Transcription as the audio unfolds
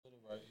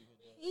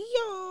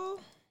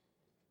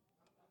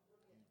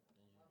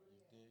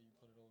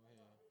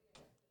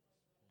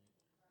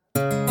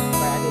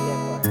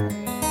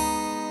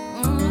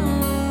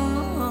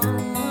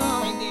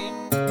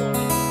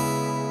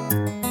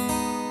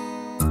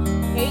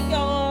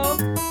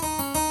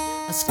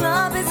A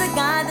scrub is a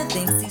guy that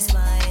thinks he's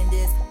flying,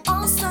 is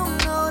also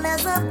known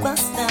as a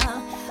buster.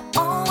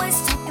 Always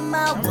talking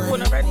about what he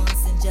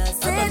wants and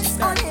just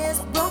sits on his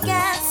broke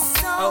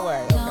ass. So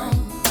I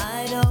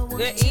don't want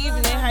Good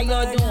evening, how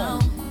y'all doing?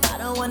 I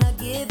don't wanna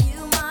give you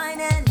mine,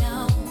 and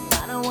no,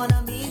 I don't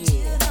wanna meet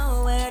you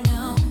nowhere,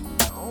 no.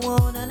 Don't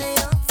want none of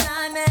your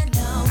time, and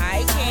no.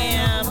 Hi,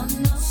 Cam. I don't want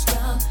no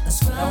scrub. A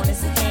scrub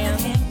is a guy that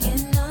can't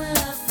get no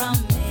love from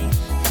me.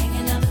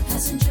 Hanging on the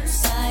passenger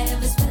side of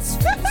his best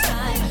friend's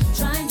ride,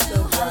 trying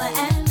to holler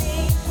at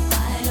me. I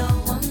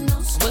don't want no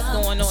scrub. What's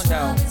going on,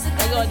 though?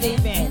 How y'all day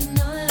been?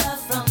 No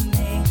love from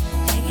me.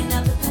 Hanging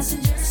on the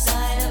passenger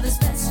side of his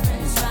best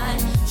friend's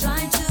ride,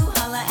 trying to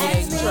holler at me.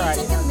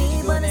 Taking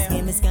me, but his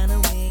game is kinda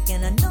weak,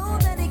 and I know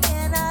that he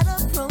cannot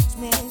approach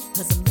me.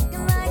 'Cause I'm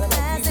looking like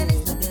glass and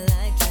he's looking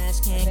like trash.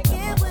 Can't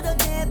get with a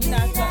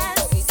deadbeat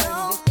ass.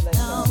 So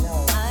no,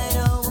 I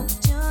don't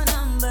want your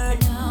number.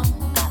 No,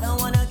 I don't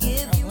wanna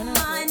give you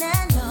mine,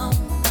 and no,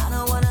 I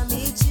don't wanna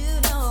meet you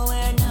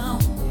nowhere. No,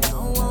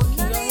 don't want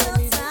none of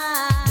your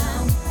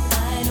time.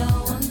 I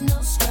don't want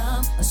no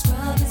scrub. A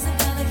scrub is a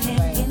guy that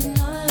can't get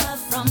no love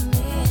from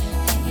me.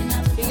 Hanging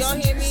out the Can y'all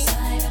hear me?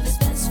 side of his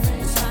best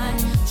friend's ride,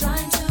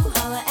 trying to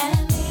holler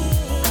at me.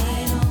 I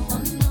don't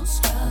want no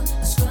scrub.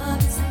 A scrub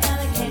is a guy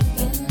that can't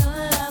get no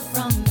love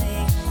from me.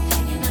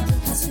 Hanging out the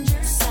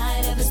passenger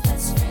side of his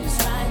best friend's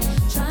ride,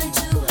 trying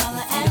to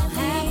holler at me. You don't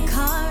have a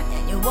car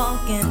and you're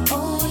walking.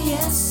 Oh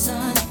yes,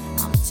 son,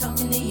 I'm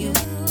talking to you. If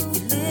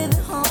you live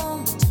at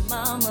home with your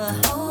mama.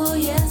 Oh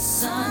yes,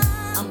 son,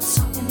 I'm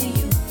talking to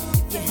you.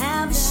 If you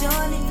have a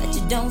shorty that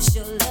you don't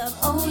show love.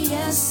 Oh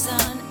yes,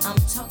 son, I'm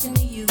talking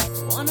to you.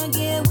 Wanna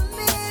get with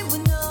me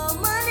with no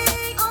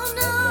money? Oh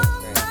no,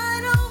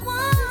 I don't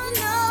want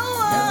no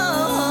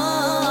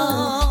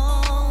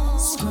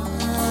scrub.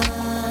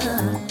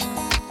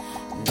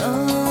 No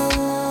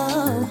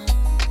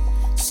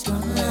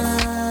scrub.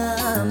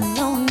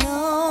 No, no.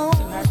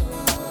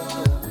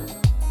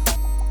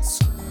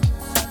 Scrub.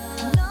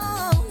 No,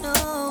 no,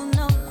 no,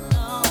 no.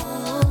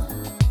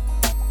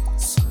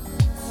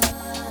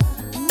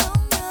 No,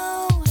 no.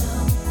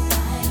 I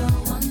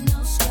don't want no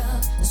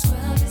scrub. The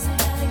scrub is a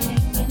guy that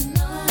can't get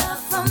no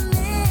love from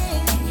me.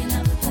 Hanging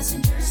out the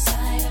passenger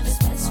side of his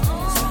best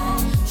friend's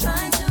ride,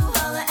 trying to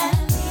holler at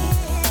me.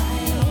 I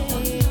don't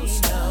want no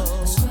scrub. The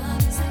scrub is a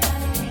guy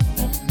that can't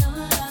get no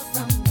love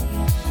from me.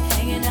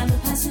 Hanging out the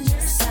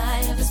passenger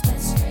side of his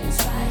best friend's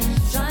ride,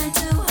 trying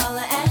to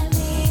holler at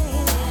me.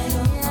 I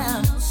don't want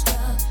no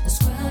scrub. The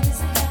scrub is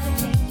a guy that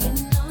can't get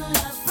no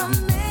love from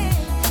me.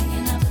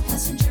 Hanging out the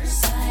passenger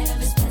side of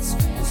his best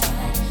friend's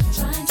ride,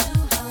 trying to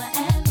holler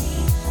at me.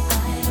 I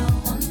don't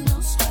want no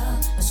scrub.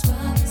 A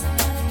scrub is a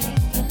guy that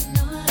can't get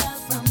no love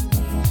from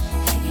me.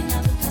 Hanging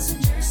out the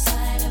passenger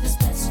side of his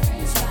best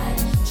friend's ride,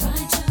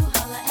 trying to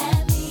holler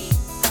at me.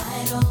 I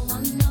don't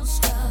want no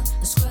scrub.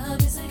 A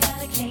scrub is a guy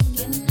that can't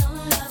get no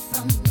love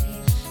from me.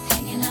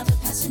 Hanging out the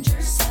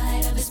passenger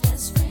side of his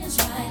best friend's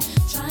ride,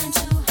 trying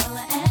to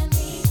holler at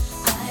me.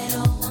 I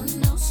don't want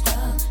no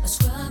scrub. A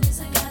scrub is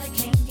a guy that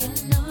can't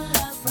get no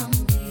love from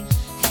me.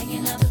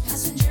 Hanging out the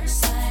passenger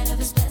side of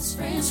his best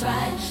friend's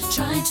ride,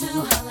 trying to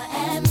holler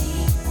at me.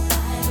 I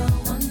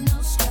don't want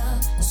no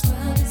scrub. A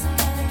scrub is a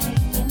guy that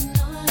can't get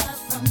no love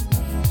from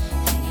me.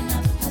 Hanging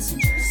out the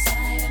passenger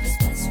side of his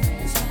best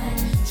friend's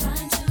ride,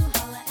 trying to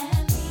holler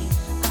at me.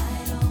 I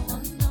don't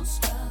want no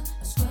scrub.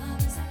 A scrub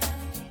is a guy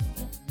that can't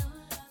get no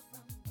love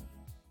from me.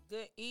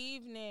 Good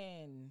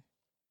evening.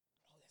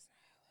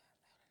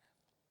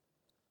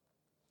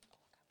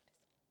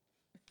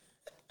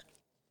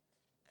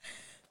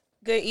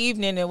 Good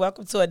evening and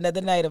welcome to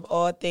another night of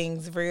All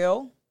Things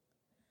Real.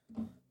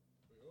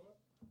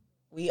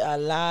 We are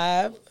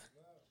live.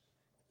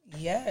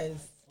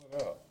 Yes.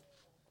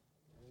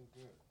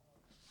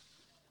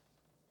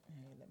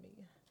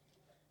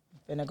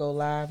 I'm finna go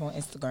live on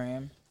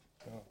Instagram.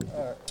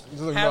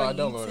 How are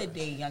you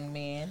today, young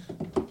man?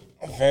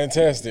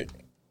 Fantastic.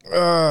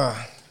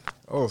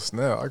 Oh,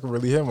 snap. I can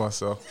really hear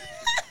myself.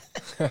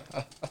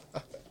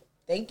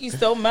 Thank you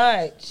so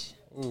much.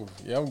 Ooh,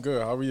 yeah, I'm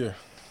good. How are you?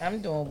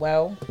 I'm doing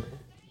well.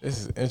 This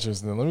is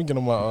interesting. Let me get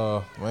on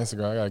my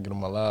Instagram. I got to get on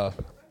my live.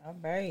 All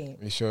right.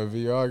 Make sure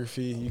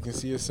videography. You can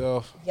see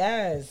yourself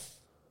Yes.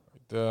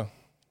 right there.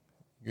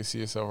 You can see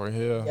yourself right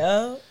here.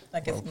 Yup. I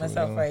can see Okay.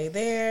 myself right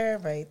there,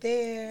 right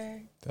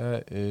there.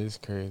 That is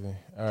crazy.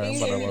 All right, Can you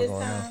I'm hear about me to this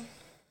log on now. time? You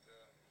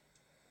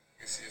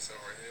can see yourself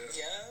right here.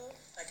 Yup.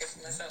 I can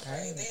see myself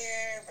Right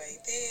there.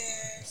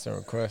 Send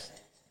request.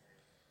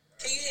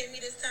 Can you hear me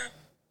this time?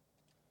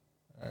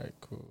 All right,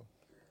 cool.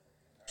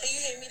 Can you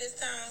hear me this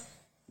time?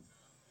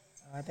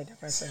 Oh, I think I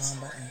pressed the wrong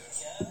button.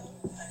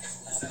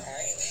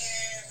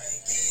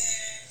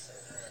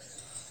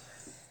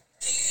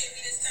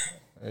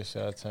 Make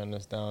sure I turn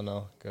this down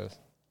though, because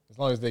as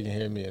long as they can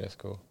hear me, that's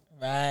cool.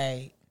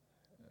 Right.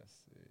 Let's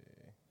see.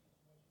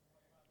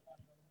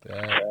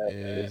 That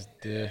is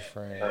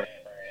different.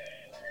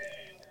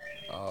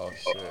 Oh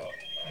shit.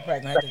 You're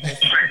probably gonna have to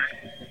just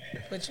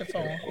put your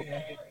phone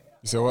here.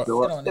 You said what?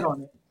 Sit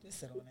on it. Just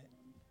sit on it.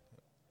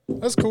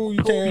 That's cool.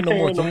 You can't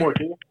hear no more.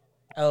 Can you?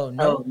 Oh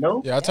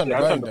no. Yeah, I turned the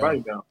I turned volume the down.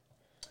 volume down.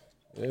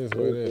 It is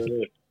what it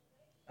is.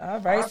 All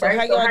right. So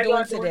how y'all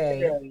doing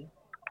today?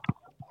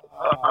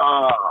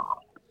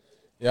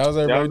 Yeah, how's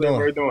everybody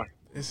doing? doing?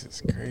 This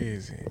is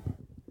crazy.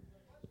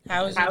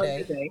 How was your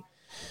day?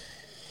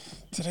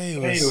 Today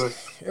It was was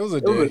it was a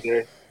a day.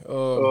 day.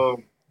 All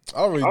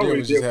I really did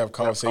was just have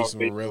conversations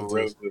with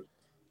relatives.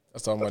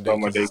 That's all my day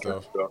consisted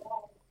of.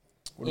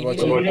 What If about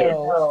you didn't you?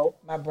 know,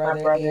 my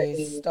brother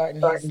is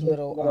starting his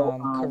little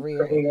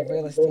career in the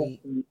real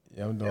estate.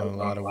 Yeah, I'm doing a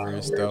lot of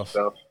weird stuff.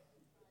 A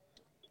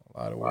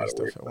lot of weird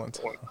stuff at one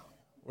time.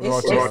 What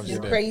It's about you? How's just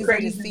your day?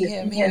 crazy to see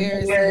him here,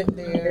 see him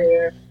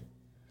there.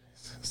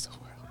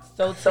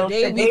 So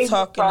today we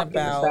talking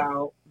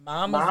about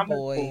mama's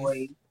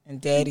boys and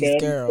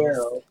daddy's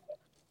girls.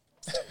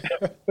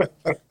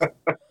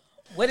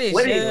 What is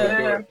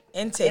your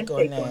intake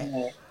on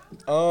that?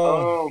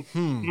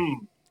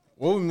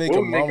 What would make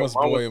a mama's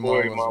boy a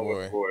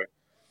mama's boy?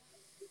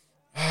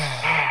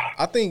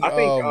 I think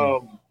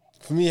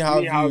for me, how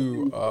I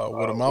view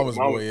what a mama's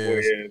boy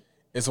is,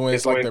 it's when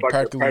it's like they're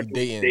practically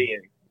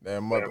dating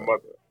their mother.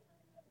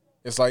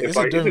 It's like it's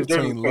a difference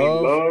between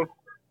love,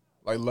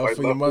 like love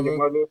for your mother,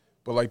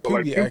 but like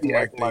people be acting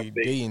like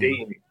they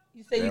dating.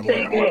 You say you their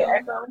can't mother. hear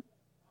it?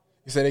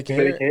 You say they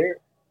can't hear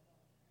it?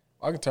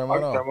 I can turn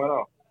mine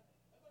off.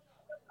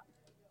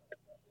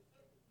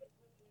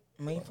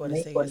 I'm waiting for it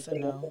to say yes or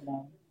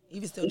no.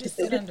 Even still, just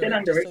sit under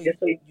it just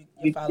so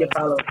you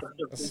follow.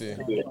 Let's see.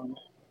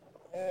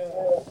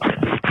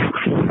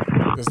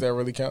 Does that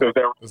really count?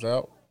 Is that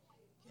out?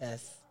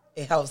 Yes,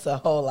 it helps a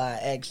whole lot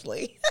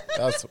actually.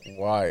 That's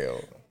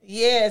wild.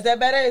 Yeah, is that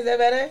better? Is that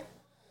better?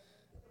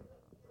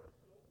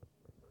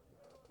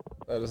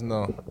 Let us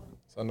know.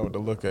 So I know what to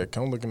look at.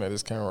 I'm looking at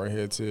this camera right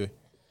here too.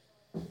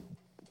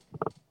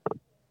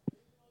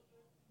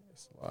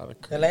 It's a lot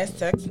of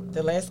crazy.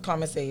 The last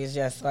comment says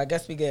yes, so I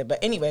guess we good. But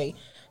anyway,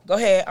 go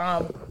ahead.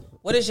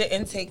 What is your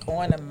intake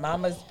on the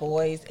mama's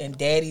boys and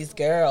daddy's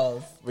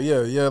girls? But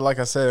yeah, like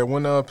I said,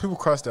 when people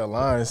cross that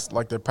line, it's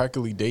like they're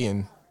practically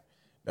dating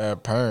their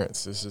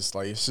parents. It's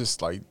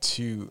just like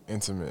too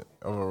intimate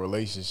of a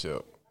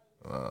relationship.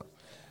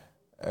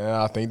 And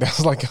I think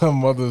that's like a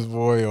mother's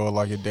boy or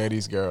like a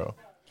daddy's girl.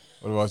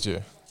 What about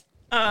you?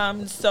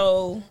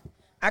 So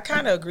I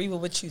kind of agree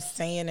with what you're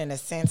saying in a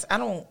sense.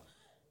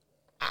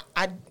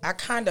 I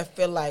kind of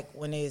feel like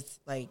when it's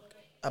like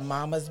a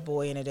mama's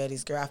boy and a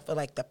daddy's girl, I feel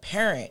like the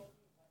parent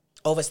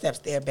oversteps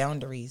their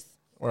boundaries.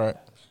 Right.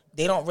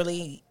 They don't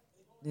really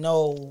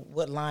know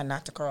what line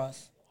not to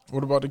cross.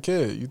 What about the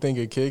kid? You think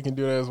a kid can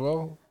do that as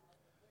well?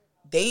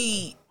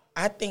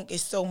 I think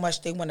it's so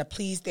much they want to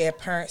please their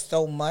parents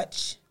so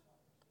much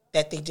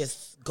that they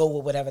just go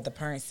with whatever the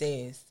parent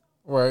says.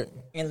 Right.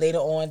 And later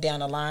on down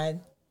the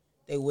line,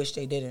 they wish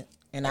they didn't.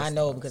 And I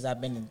know because I've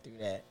been through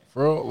that.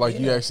 For real? Like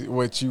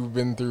you've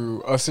been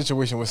through a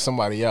situation with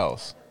somebody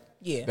else.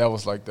 Yeah. That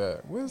was like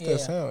that. What is that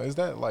sound? Is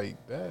that like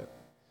that?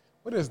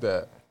 What is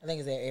that? I think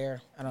it's that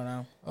air. I don't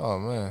know. Oh,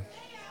 man.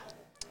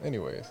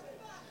 Anyways.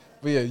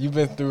 But yeah, you've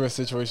been through a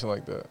situation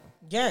like that.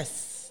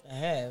 Yes, I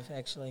have,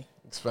 actually.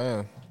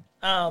 Expand.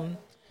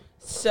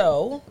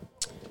 So,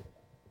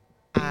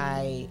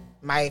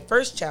 my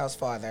first child's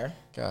father.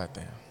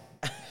 Goddamn.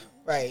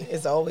 Right,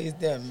 it's always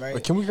them, right?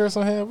 But can we curse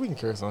on here? We can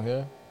curse on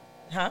here.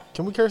 Huh?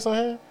 Can we curse on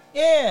here?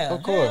 Yeah.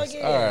 Of course.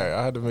 Yeah. All right,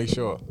 I had to make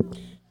sure.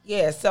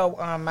 Yeah, so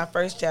my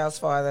first child's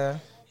father,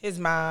 his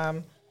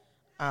mom,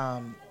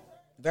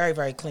 very,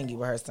 very clingy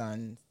with her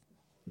son.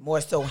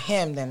 More so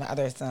him than the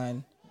other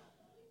son.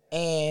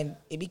 And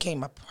it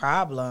became a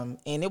problem.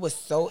 And it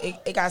was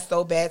it got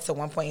so bad to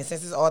one point. And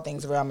since it's all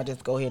things real, I'm going to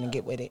just go ahead and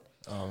get with it.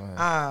 Oh,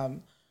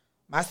 man.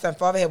 My son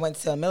father had went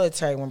to the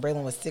military when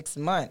Braylon was 6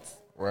 months.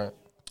 Right.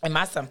 And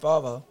my son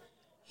father,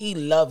 he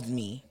loved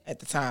me at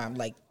the time.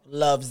 Like,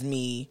 loves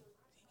me.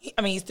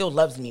 He still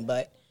loves me,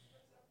 but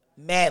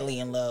madly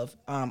in love,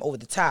 over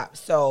the top.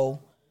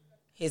 So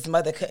his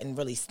mother couldn't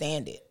really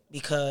stand it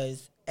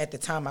because at the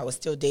time I was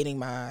still dating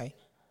my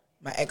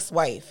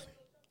ex-wife.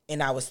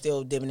 And I was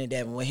still dipping and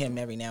dabbing with him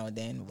every now and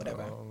then,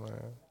 whatever. Oh,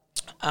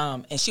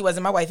 man. And she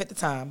wasn't my wife at the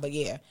time, but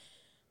yeah,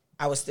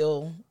 I was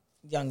still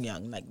young,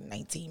 like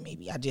 19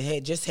 maybe. I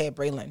just had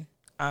Braylon,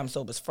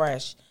 so it was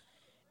fresh.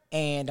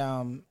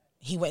 And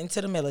he went into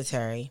the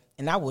military,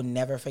 and I will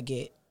never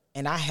forget.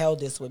 And I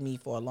held this with me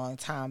for a long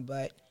time,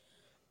 but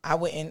I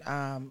went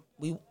and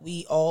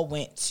we all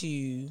went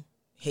to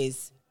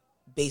his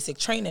basic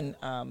training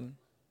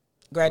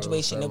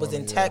graduation. It was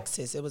in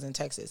Texas. It was in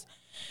Texas,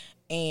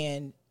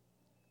 and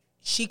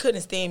she couldn't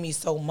stand me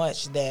so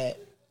much that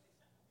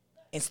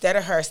instead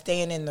of her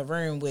staying in the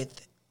room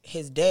with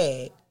his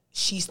dad,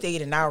 she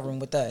stayed in our room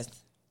with us.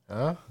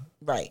 Huh?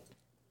 Right.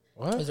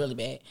 What? It was really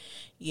bad.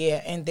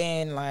 Yeah, and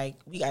then, like,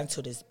 we got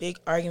into this big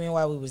argument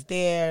while we was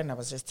there, and I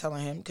was just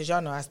telling him, because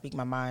y'all know I speak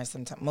my mind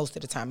most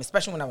of the time,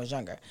 especially when I was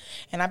younger.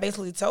 And I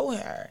basically told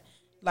her,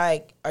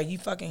 like, are you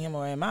fucking him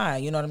or am I?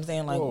 You know what I'm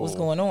saying? Like, Whoa. What's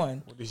going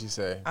on? What did she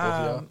say? Both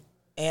of y'all?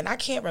 And I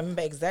can't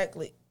remember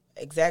exactly,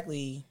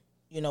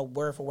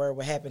 word for word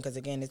what happened, because,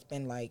 again, it's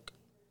been, like,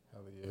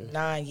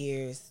 9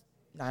 years,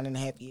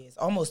 9.5 years,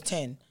 almost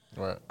 10.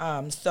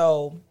 Right.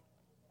 So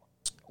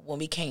when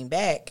we came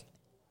back,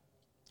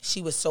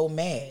 she was so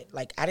mad.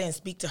 Like, I didn't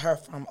speak to her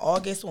from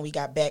August when we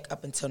got back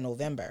up until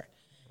November.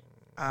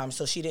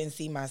 So she didn't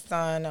see my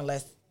son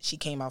unless she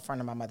came out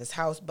front of my mother's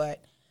house.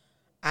 But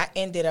I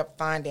ended up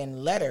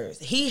finding letters.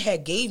 He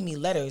had gave me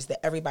letters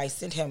that everybody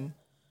sent him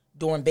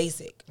during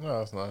basic. Oh,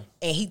 that's nice.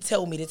 And he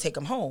told me to take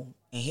them home.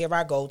 And here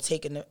I go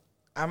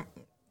I'm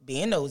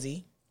being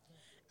nosy.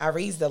 I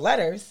read the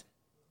letters.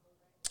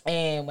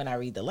 And when I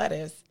read the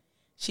letters,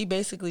 she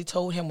basically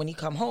told him when he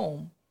come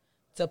home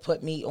to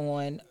put me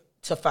on,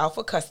 to file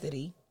for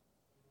custody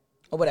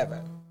or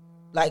whatever.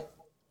 Like,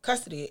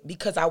 custody,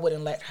 because I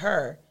wouldn't let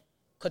her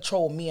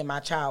control me and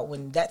my child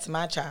when that's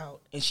my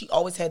child. And she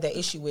always had that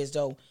issue as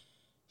though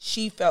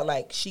she felt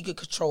like she could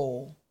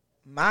control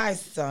my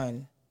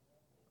son,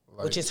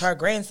 which is her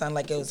grandson,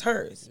 like it was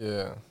hers.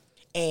 Yeah.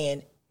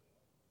 And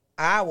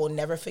I will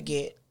never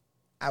forget,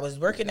 I was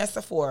working at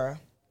Sephora.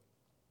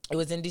 It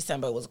was in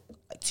December. It was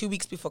like 2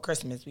 weeks before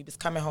Christmas. We was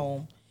coming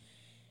home,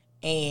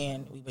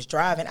 and we was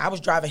driving. I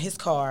was driving his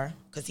car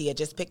because he had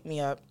just picked me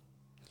up.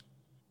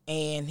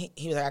 And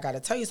he was like, I got to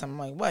tell you something.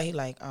 I'm like, what? He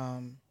like,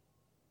 I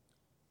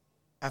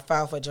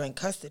filed for joint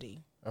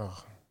custody.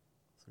 Oh.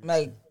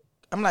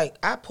 I'm like,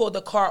 I pulled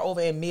the car over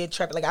in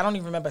mid-traffic. Like, I don't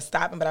even remember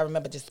stopping, but I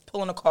remember just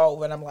pulling the car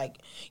over, and I'm like,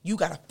 you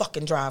got to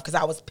fucking drive. Because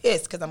I was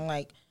pissed, because I'm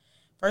like,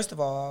 first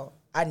of all,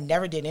 I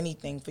never did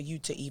anything for you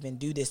to even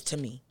do this to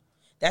me.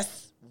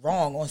 That's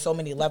wrong on so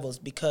many levels,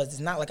 because it's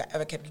not like I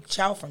ever kept a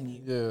child from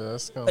you. Yeah,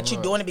 that's kind of. But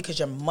you're doing it because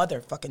your mother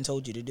fucking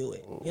told you to do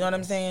it. You know what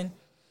I'm saying?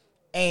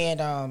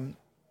 And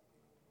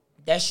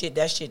that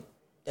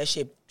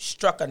shit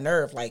struck a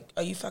nerve. Like,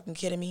 are you fucking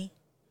kidding me?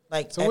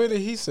 Like, So what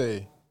did he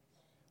say?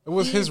 What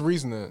was his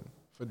reasoning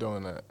for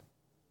doing that?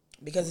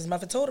 Because his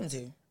mother told him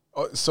to.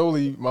 Oh,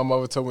 solely, my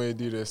mother told me to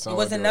do this. It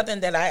wasn't nothing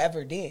that I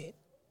ever did.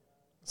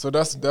 So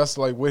that's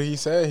like what he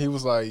said. He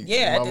was like,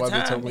 Yeah, my at the mother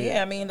time. told me.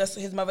 Yeah, I mean, that's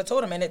what his mother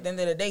told him. And at the end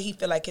of the day, he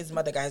feel like his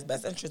mother got his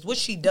best interest, which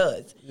she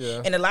does.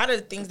 Yeah. And a lot of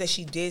the things that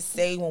she did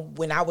say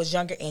when I was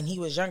younger and he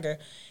was younger,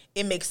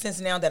 it makes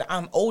sense now that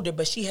I'm older,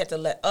 but she had to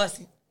let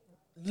us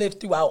live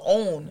through our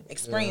own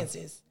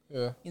experiences.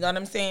 Yeah. You know what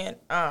I'm saying?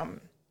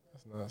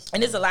 That's nice.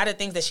 And there's a lot of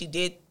things that she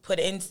did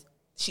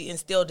she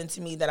instilled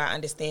into me that I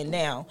understand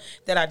now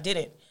that I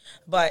didn't.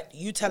 But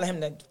you telling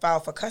him to file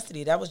for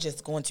custody, that was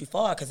just going too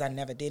far, because I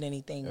never did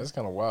anything. That's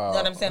kind of wild. You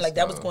know what I'm saying? Like,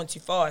 that was going too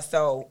far.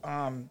 So,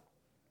 and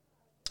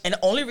the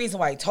only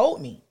reason why he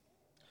told me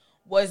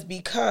was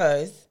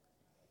because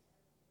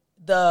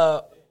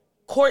the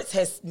courts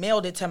has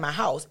mailed it to my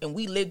house, and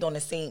we lived on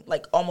the same,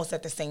 like, almost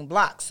at the same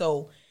block.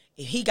 So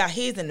if he got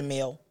his in the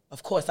mail,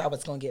 of course I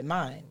was going to get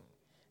mine.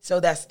 So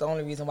that's the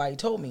only reason why he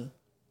told me.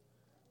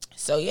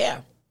 So,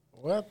 yeah.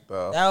 What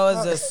the? That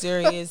was a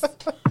serious.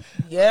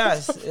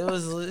 Yes,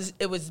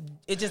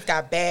 it just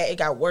got bad. It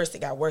got worse.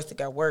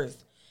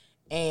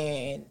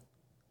 And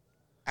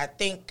I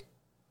think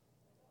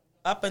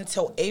up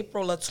until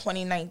April of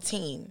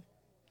 2019,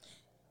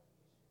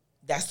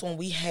 that's when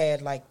we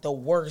had like the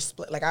worst.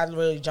 Like, I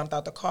really jumped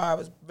out the car. I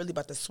was really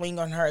about to swing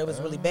on her. It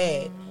was really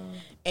bad.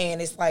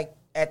 And it's like,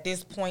 at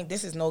this point,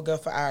 this is no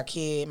good for our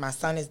kid. My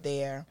son is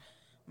there.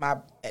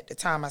 At the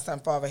time, my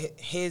son's father,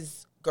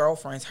 his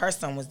girlfriend's, her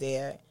son was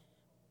there.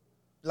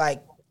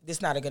 Like, this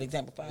is not a good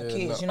example for our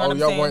kids. You know what I'm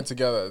saying? Y'all weren't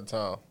together at the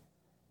time.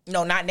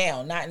 No, not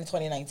now. Not in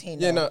 2019.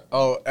 Yeah, no. no.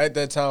 Oh, at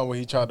that time when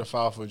he tried to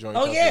file for joint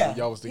custody, Yeah.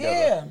 y'all was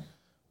together.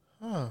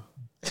 Yeah.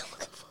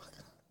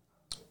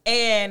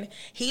 And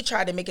he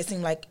tried to make it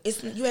seem like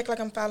you act like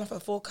I'm filing for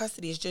full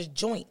custody. It's just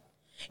joint.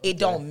 It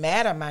don't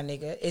matter, my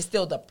nigga. It's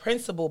still the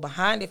principle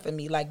behind it for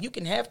me. Like, you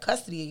can have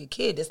custody of your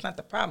kid. That's not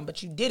the problem.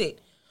 But you did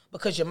it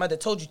because your mother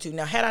told you to.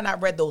 Now, had I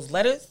not read those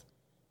letters,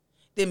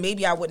 then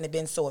maybe I wouldn't have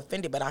been so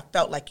offended. But I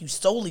felt like you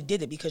solely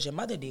did it because your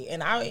mother did.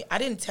 And I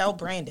didn't tell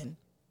Brandon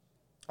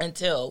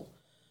until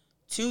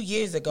 2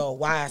 years ago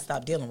why I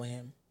stopped dealing with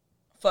him.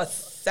 For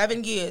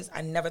 7 years,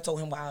 I never told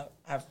him why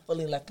I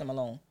fully left him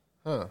alone.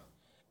 Huh.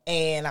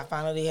 And I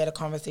finally had a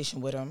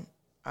conversation with him.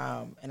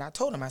 And I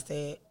told him, I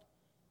said,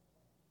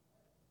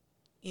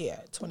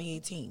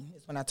 2018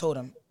 is when I told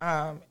him.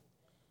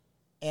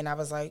 And I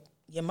was like,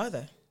 your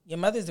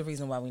mother's the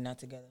reason why we're not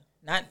together.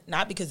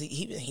 Not because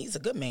he's a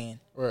good man.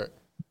 Right.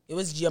 It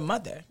was your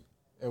mother.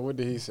 And what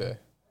did he say?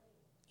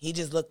 He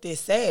just looked this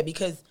sad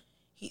because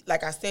he,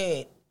 like I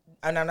said,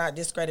 and I'm not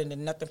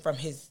discrediting nothing from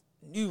his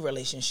new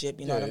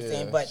relationship, you know what I'm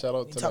saying? But shout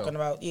out we're to talking them.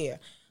 about,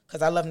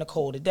 because I love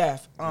Nicole to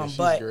death. She's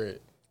But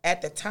great.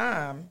 at the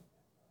time,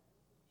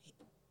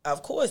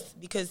 of course,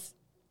 because,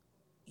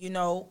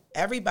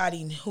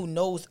 everybody who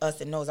knows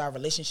us and knows our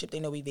relationship, they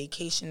know we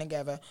vacation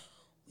together,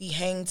 we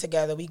hang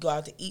together, we go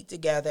out to eat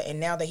together, and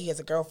now that he has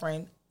a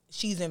girlfriend,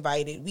 she's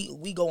invited,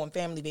 we go on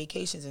family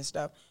vacations and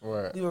stuff.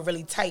 Right. We were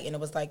really tight, and it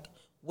was like,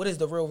 what is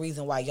the real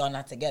reason why y'all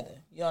not together?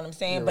 You know what I'm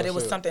saying? But it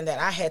was something that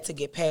I had to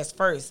get past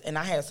first, and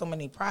I had so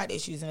many pride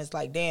issues, and it's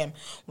like, damn,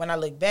 when I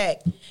look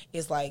back,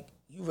 it's like,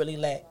 you really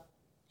let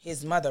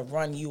his mother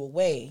run you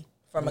away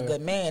from a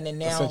good man, and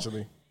now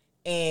Essentially.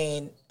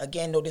 And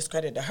again, no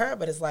discredit to her,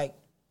 but it's like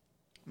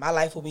my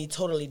life would be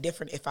totally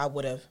different if I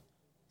would have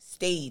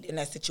stayed in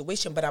that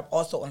situation. But I'm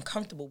also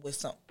uncomfortable with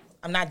some.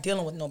 I'm not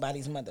dealing with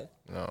nobody's mother.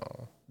 No.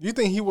 Do you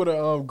think he would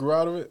have grew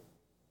out of it?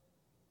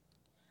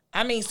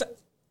 I mean, so,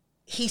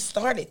 he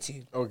started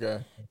to. Okay.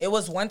 It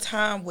was one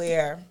time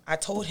where I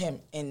told him,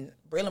 and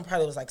Braylon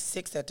probably was like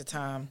 6 at the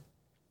time,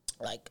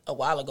 like a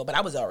while ago, but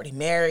I was already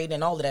married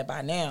and all of that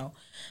by now.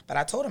 But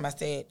I told him, I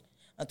said,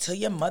 until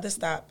your mother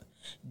stop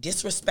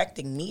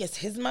disrespecting me as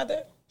his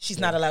mother, she's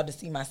not allowed to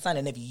see my son.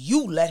 And if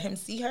you let him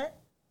see her,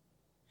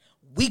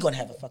 we gonna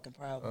have a fucking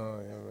problem.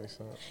 Oh, yeah, makes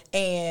sense.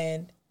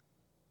 And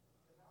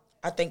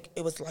I think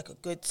it was like a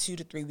good 2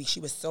 to 3 weeks. She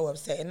was so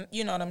upset. And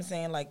you know what I'm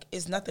saying? Like,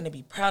 it's nothing to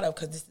be proud of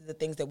because this is the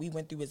things that we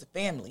went through as a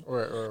family.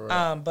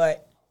 Right.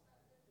 But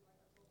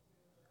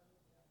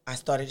I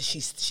started,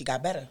 she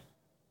got better.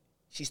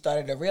 She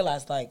started to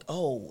realize, like,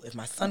 oh, if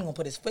my son gonna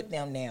put his foot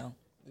down now,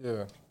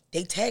 Yeah.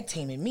 they tag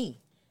teaming me.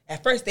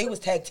 At first, they was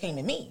tag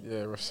teaming me.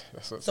 Yeah,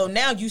 that's what. So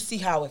now you see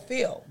how it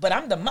feel. But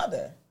I'm the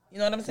mother. You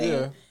know what I'm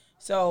saying? Yeah.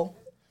 So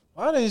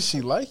Why didn't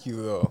she like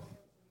you though?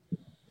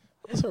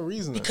 What's her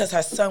reason? because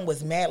her son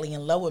was madly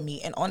in love with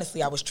me, and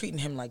honestly, I was treating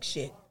him like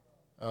shit.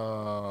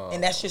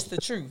 And that's just the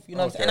truth. You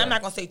know what I'm saying? And I'm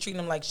not gonna say treating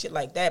him like shit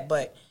like that,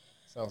 but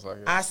sounds like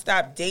it. I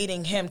stopped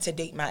dating him to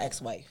date my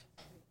ex-wife.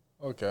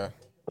 Okay.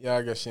 Yeah,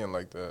 I guess she didn't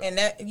like that. And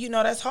that, you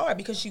know, that's hard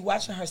because she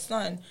watching her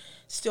son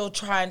still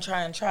try,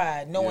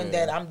 knowing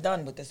Yeah. that I'm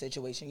done with the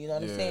situation. You know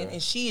what I'm Yeah. saying?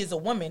 And she is a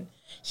woman.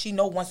 She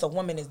know once a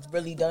woman is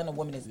really done, a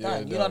woman is Yeah,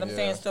 done. You know what I'm yeah.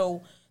 saying?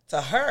 So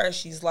to her,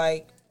 she's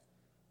like,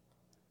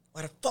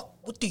 "What the fuck?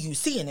 What do you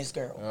see in this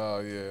girl?" Oh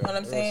yeah. You know what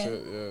I'm saying?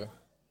 Shit,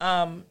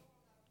 yeah.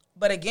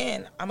 But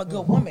again, I'm a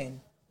good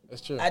woman.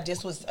 That's true. I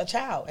just was a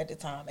child at the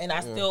time, and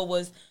I still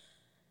was.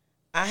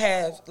 I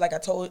have, like I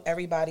told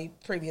everybody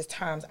previous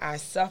times, I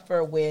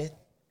suffer with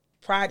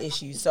pride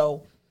issues.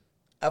 So,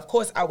 of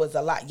course, I was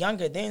a lot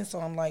younger then.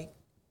 So I'm like,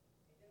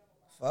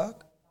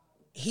 fuck.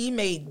 He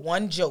made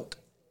one joke,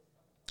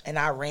 and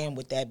I ran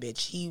with that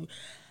bitch. We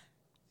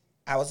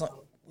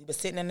were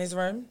sitting in his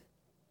room,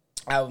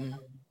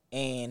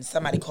 and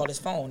somebody called his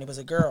phone. It was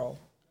a girl.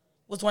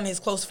 It was one of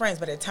his close friends,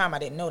 but at the time I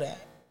didn't know that.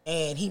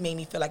 And he made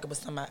me feel like it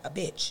was a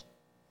bitch.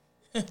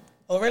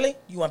 Oh, really?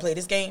 You want to play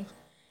this game?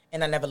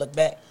 And I never looked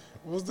back.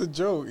 What was the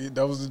joke?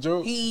 That was the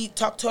joke? He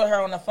talked to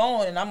her on the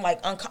phone, and I'm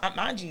like,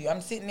 mind you, I'm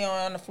sitting there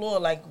on the floor,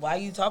 like, why are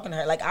you talking to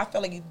her? Like, I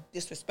feel like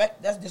that's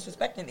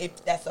disrespecting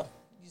if that's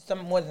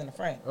something more than a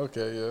friend.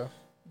 Okay, yeah.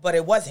 But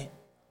it wasn't.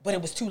 But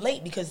it was too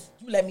late because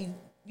you let me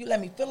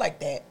feel like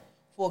that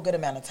for a good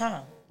amount of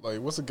time. Like,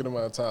 what's a good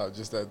amount of time?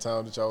 Just that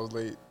time that y'all was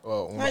late?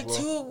 On Like the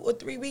floor? 2 or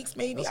 3 weeks,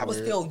 maybe. That's I was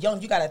weird. still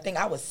young. You got to think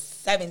I was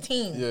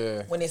 17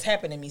 Yeah. when this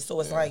happened to me. So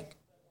it's like,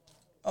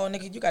 oh,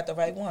 nigga, you got the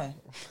right one.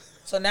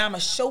 So now I'm going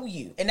to show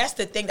you. And that's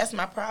the thing. That's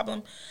my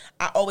problem.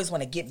 I always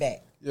want to get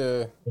back.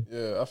 Yeah,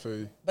 I feel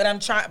you. But I'm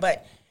trying.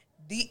 But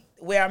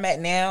where I'm at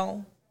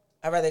now,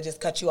 I'd rather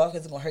just cut you off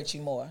because it's going to hurt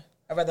you more.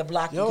 I'd rather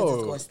block you because it's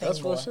Yo, going to sting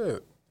that's more. real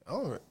shit.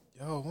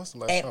 What's the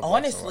last And time I blocked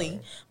honestly,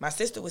 somebody? my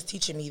sister was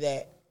teaching me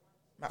that.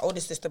 My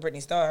oldest sister,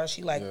 Brittany Starr,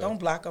 she like, don't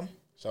block them.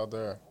 Shout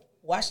there.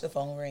 Watch the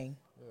phone ring.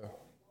 Yeah.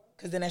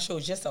 Because then that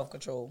shows your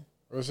self-control.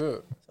 Real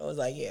shit. So it was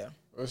like, yeah.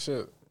 Real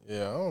shit.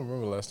 Yeah, I don't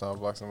remember the last time I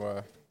blocked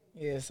somebody.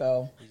 Yeah,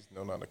 so You just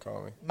know not to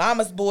call me.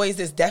 Mama's Boys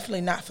is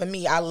definitely not for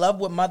me. I love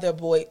what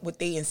what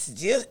they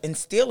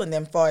instill in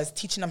them, far as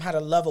teaching them how to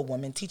love a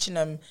woman, teaching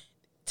them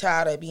to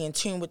how to be in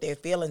tune with their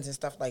feelings and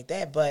stuff like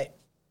that. But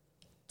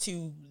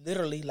to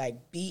literally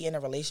like be in a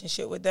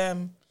relationship with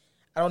them,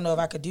 I don't know if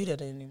I could do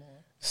that anymore.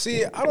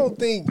 See, I don't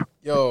think,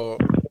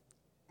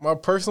 my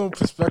personal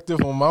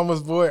perspective on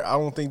Mama's Boy, I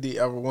don't think they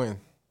ever win.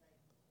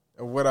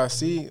 And what I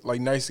see,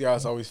 like, nice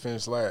guys always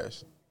finish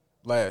last.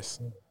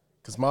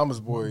 Because Mama's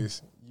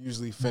Boys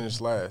usually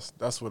finish last.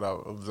 That's what I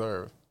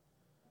observe.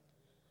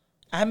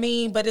 I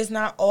mean, but it's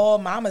not all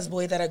Mama's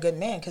Boy that are good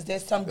men, because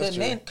there's some That's good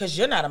true. men, because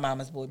you're not a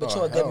Mama's Boy, but Oh,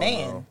 you're a good hell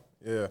man.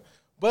 no. Yeah.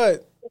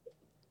 But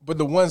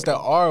the ones that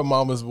are a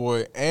Mama's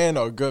Boy and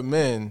are good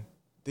men,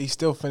 they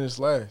still finish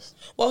last.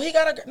 Well, he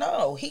got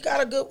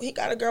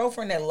a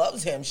girlfriend that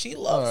loves him. She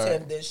loves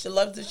Alright. him. She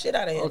loves the shit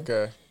out of him.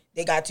 Okay.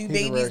 They got 2 He's a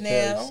babies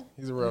rare now. case.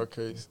 He's a rare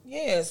case.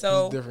 Yeah, He's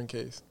so a different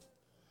case.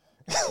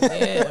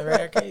 yeah,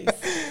 rare case.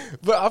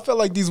 But I feel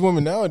like these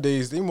women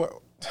nowadays,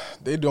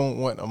 they don't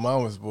want a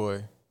Mama's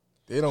Boy.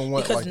 They don't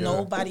want Because like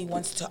nobody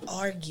wants to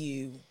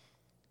argue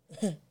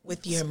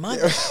with your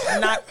mother. I'm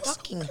not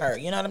fucking her.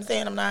 You know what I'm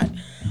saying? I'm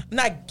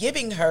not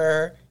giving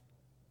her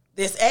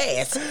this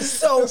ass.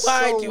 So That's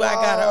why so do I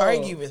gotta wild.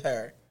 argue with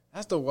her?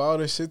 That's the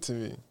wildest shit to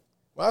me.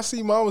 When I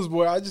see Mama's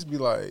Boy, I just be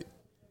like,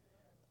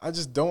 I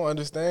just don't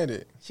understand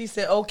it. She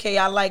said, "Okay,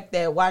 I like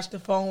that. Watch the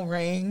phone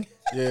ring."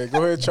 Yeah,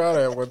 go ahead, try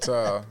that one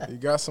time. You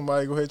got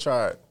somebody, go ahead,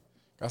 try it.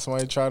 Got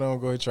somebody to try it on,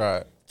 go ahead, try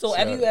it. So,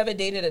 have you ever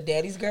dated a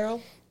daddy's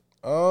girl?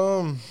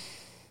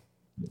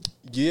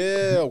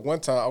 Yeah, one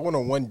time I went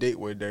on one date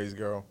with a daddy's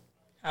girl.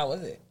 How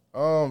was it?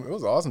 It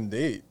was an awesome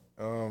date.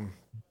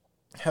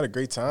 Had a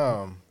great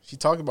time. She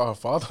talked about her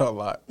father a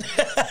lot.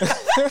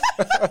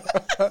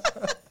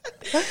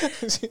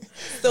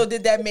 So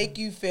did that make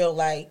you feel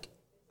like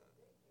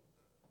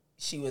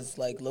she was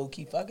like low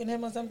key fucking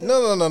him or something? No.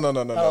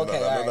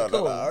 Okay, all right,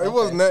 cool. It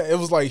wasn't that. It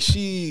was like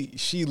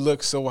she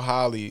looked so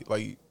highly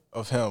like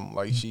of him.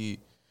 Like she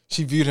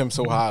viewed him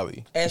so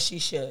highly. As she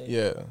should.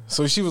 Yeah.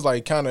 So she was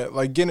like kind of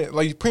like getting it,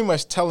 like pretty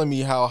much telling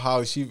me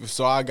how she.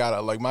 So I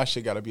gotta like my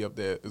shit gotta be up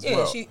there as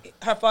well.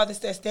 Her father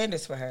set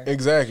standards for her.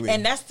 Exactly.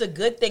 And that's the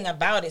good thing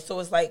about it. So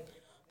it's like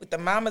with the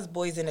mama's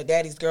boys and the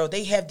daddy's girl,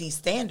 they have these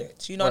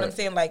standards. You know what I'm Right.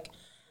 saying?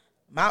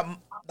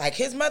 Like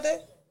his mother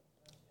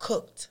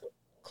cooked,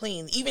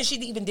 clean. She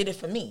even did it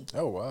for me.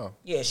 Oh wow.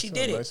 Yeah, she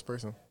did it. Nice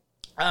person.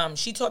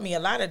 She taught me a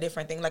lot of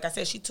different things. Like I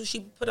said, she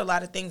put a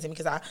lot of things in me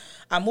because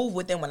I moved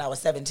with them when I was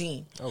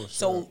 17. Oh, sure.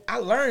 So I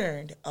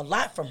learned a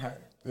lot from her.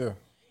 Yeah.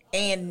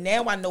 And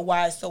now I know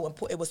why it's so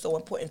important. It was so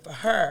important for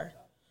her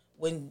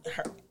when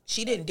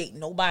she didn't date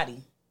nobody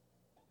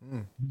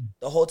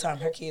the whole time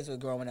her kids were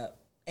growing up.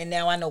 And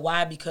now I know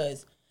why,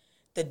 because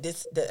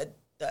the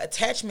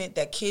attachment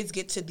that kids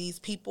get to these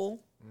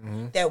people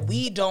that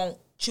we don't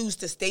choose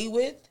to stay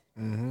with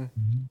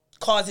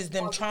causes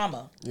them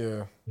trauma.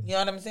 Yeah. You know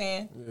what I'm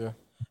saying? Yeah.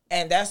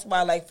 And that's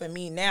why, like, for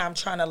me now, I'm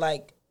trying to,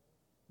 like,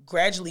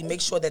 gradually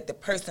make sure that the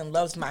person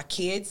loves my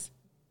kids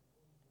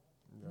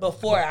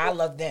before I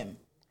love them.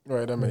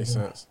 Right. That makes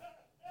sense.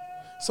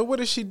 So what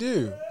does she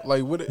do?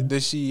 Like, what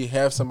does she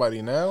have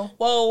somebody now?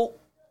 Well,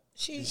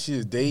 she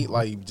She date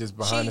like just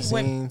behind the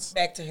went scenes.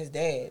 back to his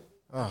dad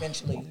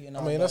eventually, you know.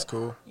 I mean, that's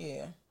cool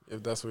Yeah,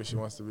 if that's where she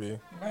wants to be.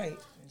 right.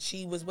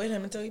 She was with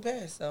him until he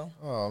passed, so.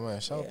 Oh man,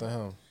 shout out to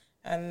him.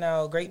 I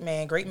know, great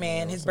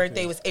man. His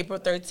birthday was April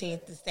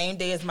 13th, the same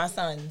day as my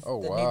son's.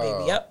 Oh, the new wow.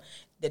 baby. Yep,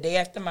 the day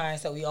after mine.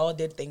 So we all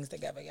did things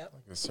together. Yep,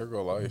 The circle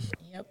of life.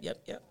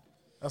 yep.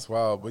 That's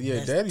wild. But yeah,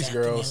 That's daddy's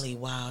girls. definitely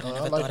wild. I I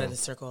never like thought of him. the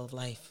circle of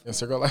life. Yeah,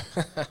 circle of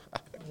life.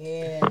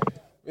 Yeah.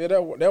 Yeah,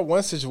 that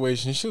one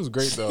situation, she was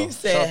great though. He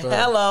said Shout out to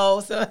her. hello.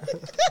 So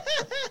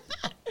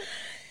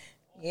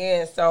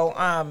yeah,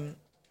 so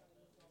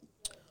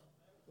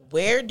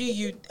where do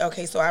you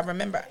so I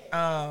remember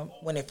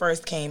when it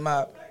first came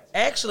up.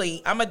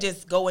 Actually, I'm not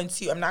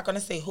gonna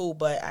say who,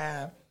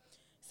 but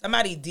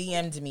somebody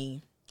DM'd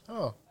me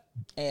Oh,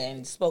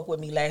 and spoke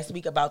with me last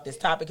week about this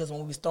topic, because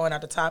when we was throwing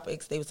out the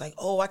topics, they was like,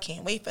 oh, I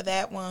can't wait for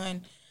that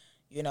one,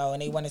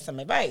 and they wanted some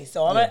advice.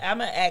 So I'm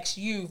gonna ask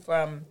you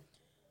from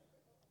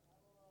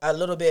a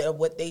little bit of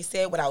what they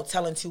said without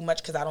telling too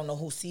much, because I don't know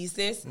who sees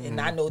this, and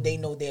I know they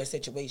know their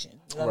situation.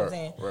 You know what I'm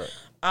saying?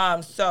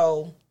 right.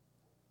 So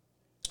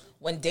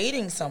when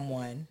dating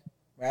someone,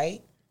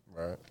 right?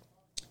 Right.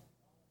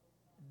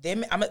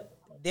 Them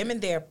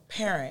and their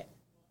parent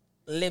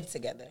live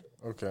together,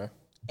 Okay.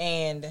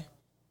 and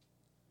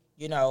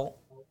y'all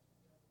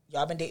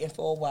been dating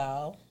for a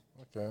while.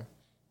 Okay.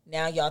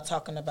 Now y'all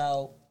talking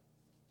about,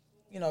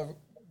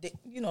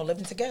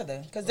 living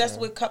together, because that's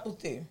what couples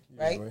do,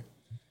 right? Usually.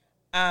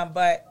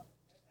 But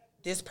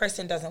this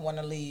person doesn't want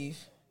to leave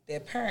their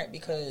parent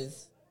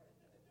because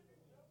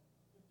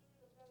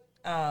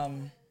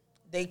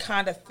they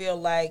kind of feel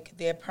like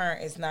their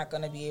parent is not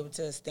going to be able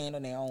to stand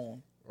on their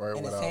own, Right. in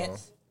a without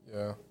sense. them.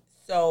 Yeah.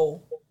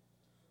 So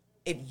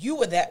if you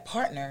were that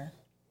partner,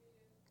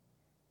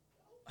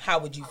 how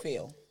would you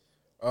feel?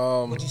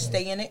 Would you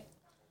stay in it?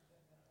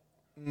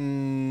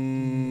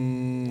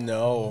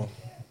 No.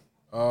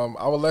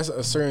 I would let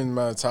a certain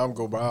amount of time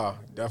go by.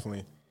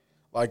 Definitely.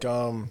 Like,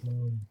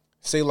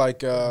 say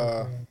like,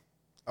 I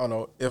don't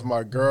know, if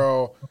my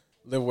girl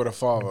lived with her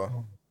father,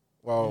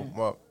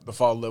 well, the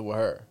father lived with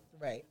her,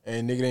 Right.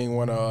 and nigga didn't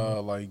want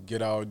to like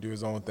get out, do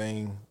his own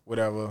thing,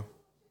 whatever,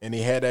 and they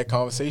had that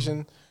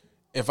conversation.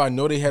 If I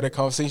know they had a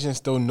conversation,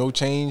 still no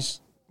change,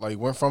 like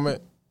went from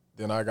it,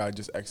 then I gotta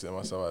just exit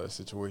myself out of the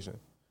situation.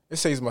 It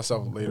saves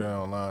myself later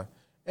down the line,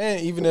 and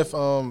even if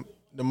the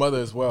mother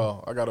as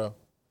well, I gotta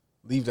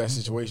leave that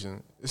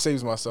situation. It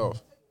saves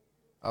myself.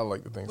 I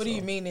like to think. What do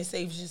you mean it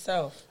saves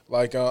yourself?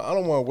 Like, I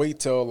don't want to wait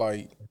till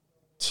like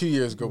 2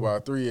 years go by,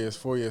 3 years,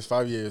 4 years,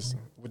 5 years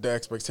with the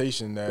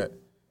expectation that,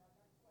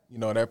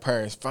 that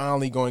parent's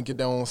finally going to get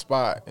their own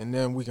spot, and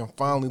then we can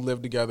finally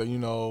live together,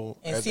 And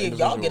as see if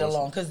y'all get individuals.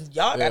 along, because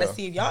y'all got to Yeah.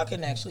 see if y'all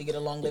can actually get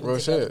along living Real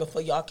together shit.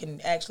 before y'all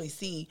can actually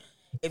see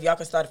if y'all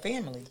can start a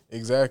family.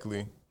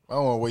 Exactly. I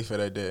don't want to wait for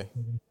that day.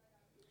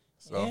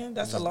 So, Yeah,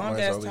 that's a just long might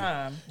as ass well leave.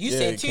 time. You Yeah,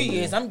 said it 2 can be.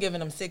 years. I'm giving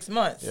them 6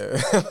 months. Yeah.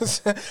 I'm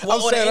saying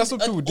Or that's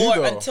what people do, or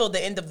though. until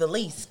the end of the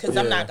lease, because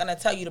I'm Yeah. not gonna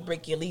tell you to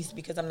break your lease,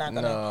 because I'm not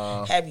gonna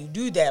Nah. have you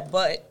do that.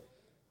 But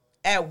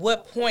at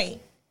what point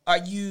are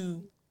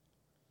you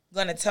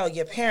gonna tell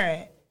your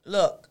parent,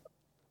 look,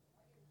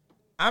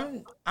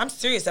 I'm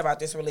serious about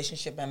this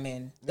relationship I'm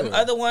in. Them Yeah.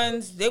 other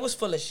ones, they was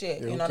full of shit.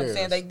 Yeah, you who know what I'm saying?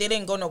 cares? Like, they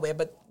didn't go nowhere,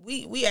 but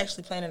we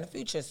actually plan in the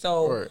future.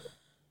 So Right.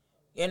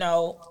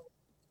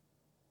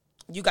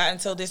 You got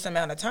until this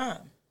amount of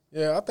time.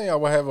 Yeah, I think I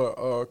would have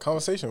a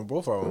conversation with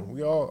both of them.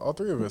 We all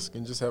three of us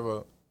can just have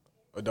a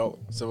adult,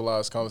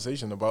 civilized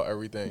conversation about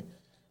everything.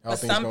 how But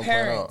things some gonna plan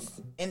out.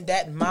 parents in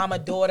that mama,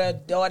 daughter,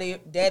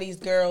 daddy's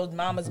girl,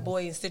 mama's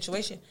boy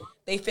situation,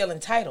 they feel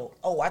entitled.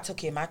 Oh, I took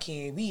care of my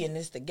kid. We in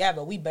this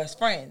together. We best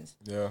friends.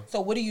 Yeah.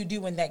 So what do you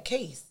do in that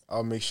case?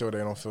 I'll make sure they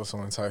don't feel so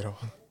entitled.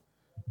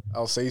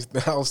 I'll say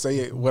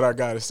what I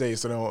gotta say,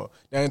 so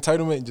that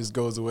entitlement just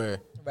goes away.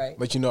 Right.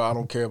 Let you know I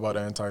don't care about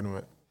that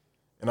entitlement,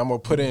 and I'm gonna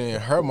put it in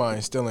her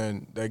mind, still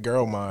in that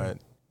girl mind,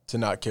 to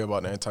not care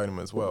about the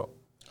entitlement as well.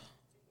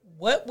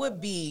 What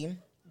would be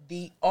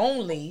the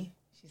only?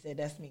 She said,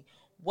 "That's me."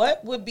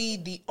 What would be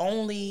the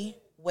only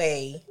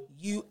way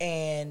you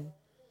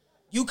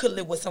could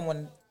live with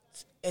someone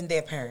and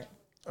their parent?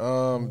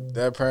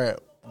 That parent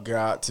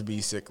got to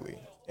be sickly,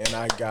 and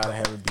I gotta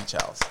have a beach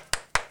house.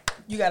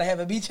 You gotta have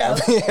a beach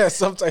house. Yeah,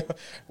 some type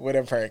where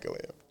that parent can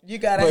live. You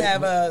gotta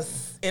have a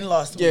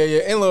in-law suite.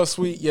 Yeah, in-law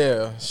suite,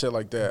 yeah, shit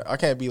like that. I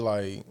can't be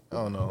like, I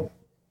don't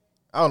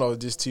know,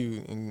 just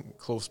too in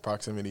close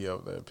proximity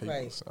of their people.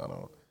 Right. I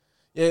don't.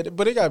 Yeah,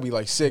 but it gotta be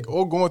like sick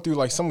or going through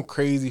like some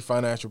crazy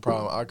financial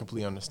problem. I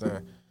completely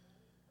understand,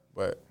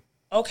 but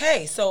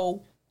Okay,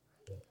 so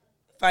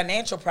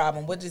financial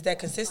problem. What does that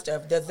consist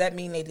of? Does that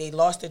mean they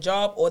lost a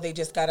job or they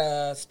just got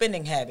a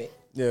spending habit?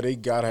 yeah, they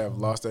gotta have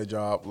lost their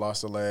job,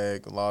 lost a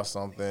leg, lost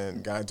something,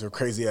 got into a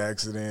crazy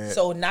accident.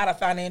 So not a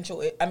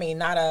financial. I mean,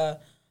 not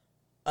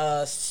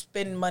a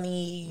spend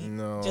money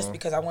No. just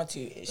because I want to.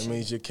 It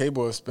means you're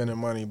capable of spending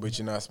money, but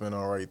you're not spending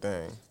on the right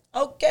thing.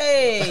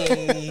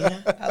 Okay,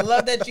 I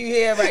love that you're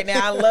here right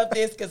now. I love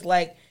this because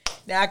like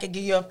now I can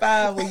give you a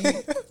 5 when you.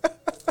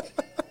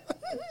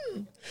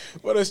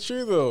 Well, that's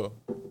true though.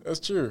 That's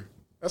true.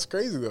 That's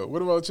crazy though.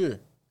 What about you?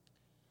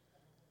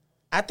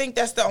 I think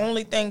that's the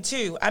only thing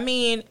too. I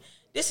mean,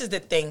 this is the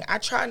thing.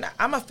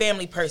 I'm a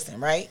family person,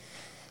 right?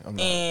 I'm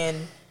not.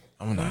 And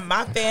I'm not.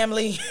 my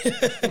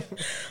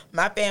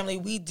family,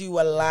 we do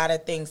a lot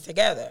of things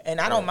together, and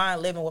I don't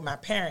mind living with my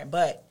parent.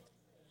 But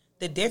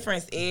the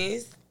difference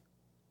is,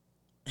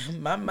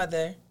 my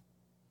mother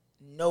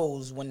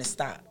knows when to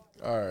stop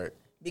All right.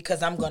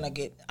 because I'm gonna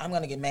get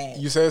mad.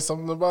 You said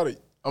something about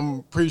it.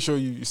 I'm pretty sure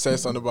you said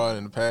something about it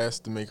in the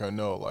past to make her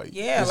know, like,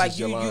 Yeah, this like is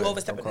you your line.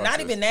 overstep. Don't cross Not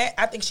this. even that.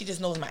 I think she just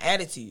knows my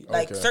attitude.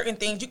 Like Okay. certain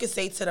things you can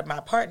say to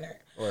my partner,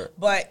 Right.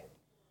 but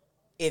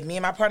if me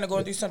and my partner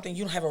going through something,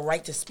 you don't have a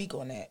right to speak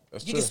on that.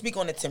 That's You true. can speak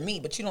on it to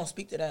me, but you don't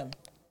speak to them.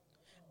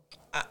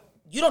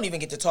 You don't even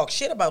get to talk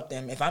shit about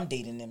them if I'm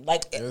dating them.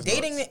 Like It's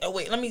dating. nuts. Oh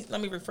wait, let me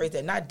rephrase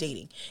that. Not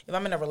dating. If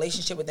I'm in a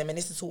relationship with them, and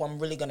this is who I'm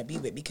really gonna be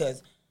with,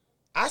 because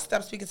I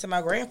stopped speaking to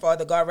my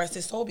grandfather, God rest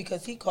his soul,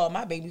 because he called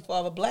my baby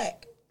father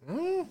black.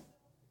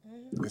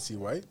 Is he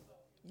white?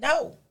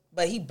 No,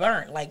 but he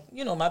burnt. Like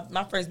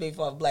my first baby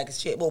father black as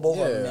shit. Well, both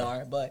of them Yeah.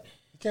 are, but.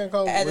 You can't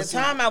call him. At the what's he-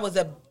 time, I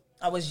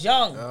was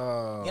young.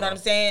 Oh. You know what I'm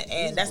saying?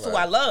 And He's that's who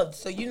black. I loved.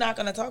 So you're not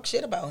gonna talk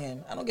shit about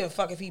him. I don't give a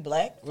fuck if he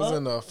black. Was Fuck.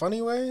 in a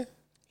funny way?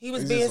 He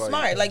was he's being just like-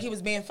 smart, like he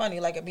was being funny,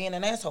 like being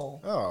an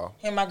asshole. Oh.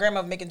 Him and my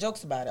grandmother making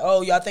jokes about it.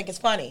 Oh, y'all think it's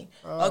funny?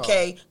 Oh.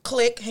 Okay,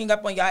 click, hang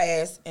up on y'all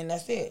ass, and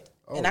that's it.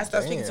 And I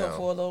stopped speaking to him damn.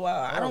 for a little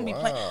while. I don't be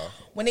playing. wow.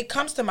 When it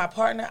comes to my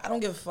partner, I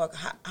don't give a fuck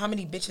how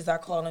many bitches I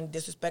call and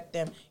disrespect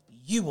them.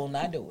 You will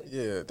not do it.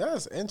 Yeah,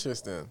 that's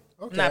interesting.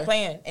 Okay. I'm not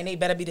playing, and they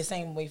better be the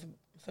same way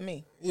for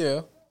me.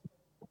 Yeah.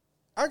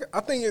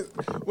 I think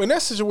when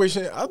that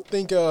situation, I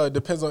think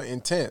depends on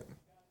intent.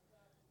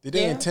 Did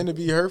they Yeah. intend to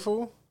be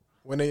hurtful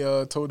when they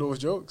told those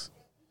jokes?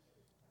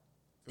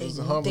 It They, was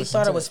a they harmless thought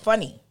it intent. was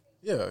funny.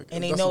 Yeah,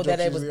 And they that's know what that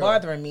jokes it was usually are.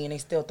 bothering me, and they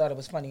still thought it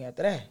was funny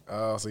after that.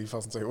 Oh, so you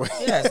felt some type of way.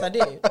 Yes, I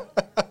did.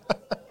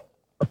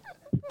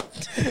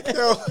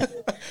 Yo,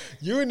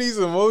 you and these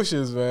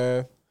emotions,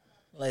 man.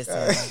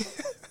 Listen,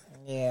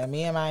 yeah,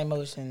 me and my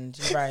emotions.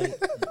 You're right.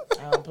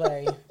 I don't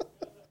play.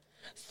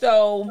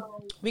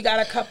 So we got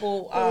a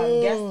couple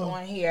guests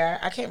on here.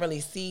 I can't really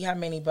see how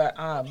many, but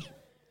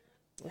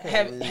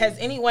has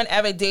anyone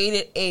ever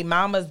dated a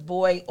mama's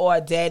boy or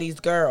a daddy's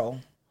girl?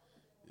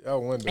 I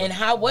wonder. And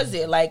how was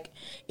it? Like,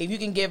 if you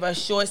can give a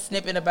short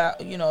snippet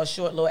about, a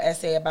short little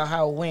essay about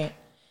how it went,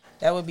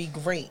 that would be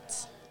great.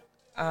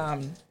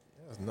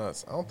 That's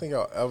nuts. I don't think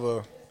I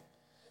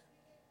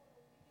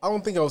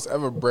was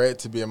ever bred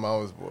to be a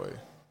mama's boy.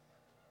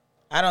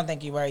 I don't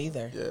think you were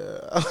either.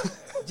 Yeah.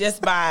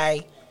 Just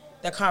by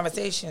the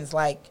conversations,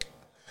 like,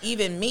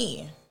 even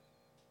me,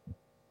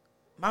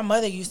 my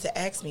mother used to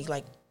ask me,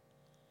 like,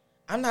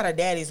 I'm not a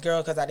daddy's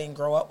girl because I didn't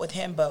grow up with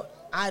him, but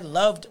I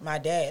loved my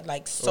dad,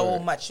 like, so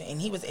Right. much.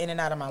 And he was in and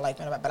out of my life,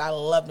 but I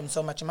loved him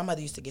so much. And my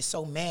mother used to get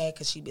so mad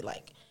because she'd be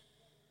like,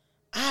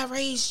 I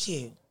raised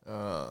you.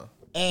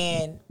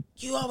 And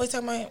you always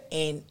talk about him.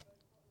 And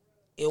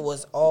it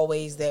was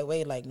always that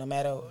way. Like, no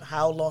matter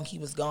how long he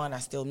was gone, I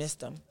still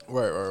missed him.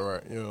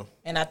 Right. Yeah.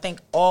 And I think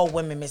all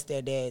women miss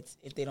their dads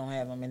if they don't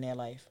have them in their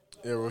life.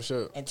 Yeah, real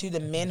shit. And to the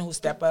men who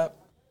step up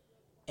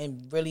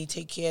and really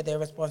take care of their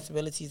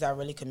responsibilities, I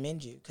really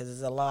commend you, because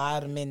there's a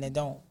lot of men that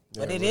don't.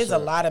 But Yeah, it real is a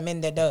shit. lot of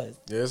men that does.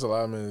 Yeah, it's a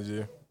lot of men that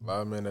do. A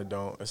lot of men that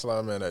don't. It's a lot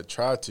of men that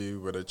try to,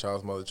 but the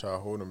child's mother try to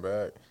hold them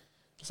back.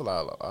 It's a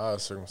lot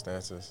of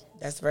circumstances.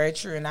 That's very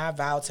true. And I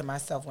vowed to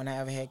myself when I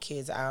ever had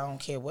kids, I don't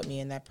care what me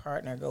and that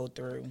partner go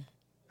through.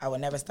 I would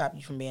never stop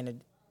you from being a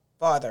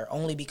father,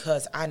 only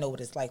because I know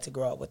what it's like to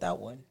grow up without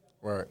one.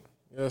 Right.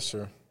 Yeah, that's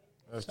true.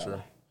 That's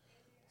true.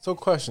 So,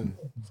 question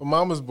for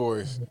mama's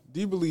boys: do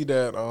you believe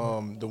that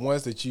the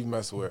ones that you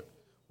mess with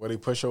were they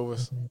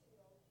pushovers?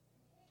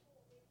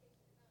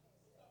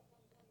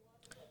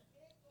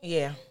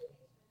 Yeah,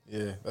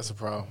 Yeah, that's a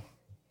problem.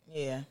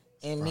 yeah.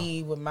 And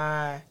me with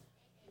my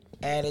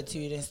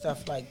attitude and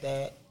stuff like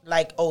that.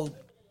 Like, oh,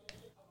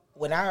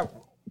 when I'm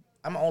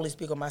only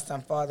speak on my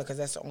son father because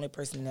that's the only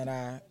person that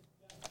I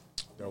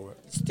That what?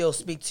 still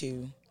speak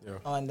to Yeah.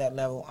 on that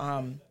level.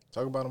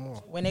 Talk about them more.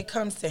 When it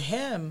comes to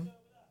him,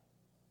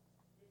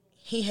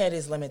 he had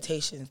his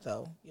limitations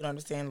though. You know what I'm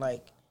saying?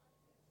 Like,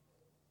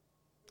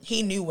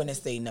 he knew when to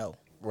say no.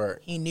 Right.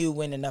 He knew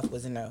when enough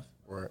was enough.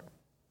 Right.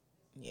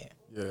 Yeah.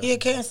 Yeah. He had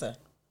cancer.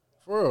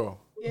 For real.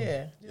 Yeah.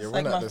 Yeah, Just we're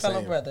like not my the fellow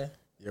same. brother.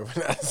 Yeah,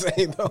 we're not the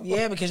same though.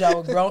 Yeah, because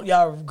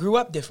y'all grew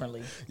up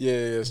differently.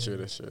 Yeah, that's true.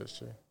 That's true. That's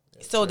true.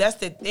 So that's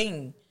the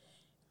thing.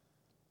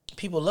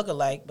 People look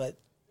alike, but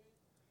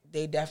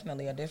they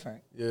definitely are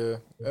different. Yeah,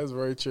 that's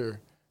very true.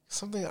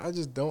 Something I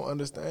just don't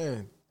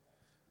understand.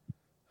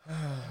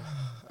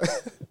 I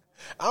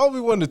don't be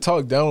wanting to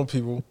talk down on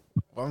people,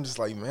 but I'm just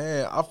like,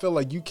 man, I feel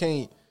like you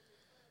can't.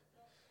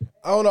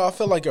 I don't know. I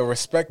feel like a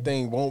respect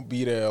thing won't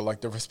be there. Like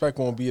the respect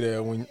won't be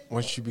there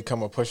once you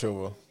become a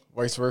pushover.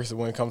 Vice versa,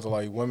 when it comes to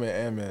like women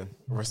and men,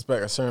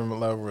 respect, a certain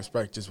level of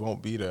respect just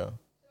won't be there.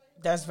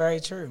 That's very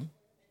true.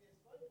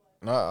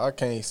 And I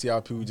can't see how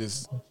people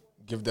just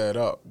give that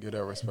up, give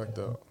that respect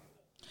up.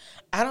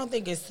 I don't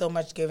think it's so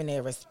much giving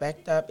their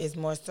respect up. It's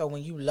more so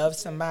when you love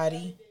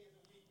somebody,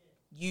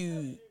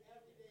 I'm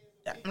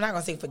not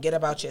gonna say forget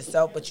about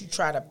yourself, but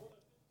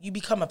you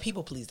become a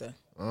people pleaser.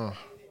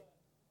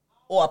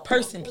 Or a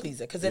person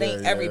pleaser, because it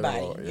ain't Yeah,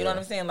 everybody. yeah. You know what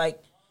I'm saying? Like,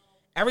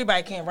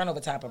 everybody can't run over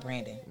top of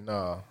Brandon.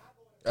 Nah.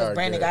 Because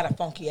Brandon got a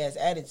funky ass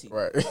attitude.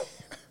 Right. You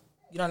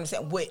know what I'm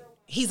saying?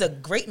 He's a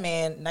great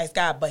man, nice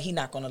guy, but he's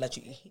not gonna let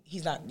you.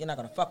 You're not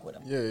gonna fuck with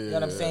him. Yeah, You know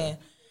what I'm yeah. saying?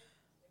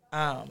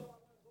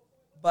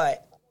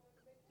 But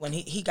when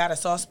he got a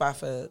soft spot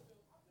for,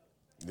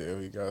 Yeah,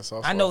 he got a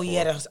soft I know spot he for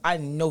had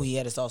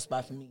it. a soft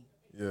spot for me.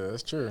 Yeah,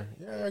 that's true.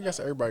 Yeah, I guess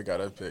everybody got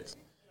that picks.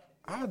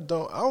 I'm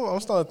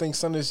starting to think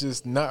something's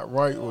just not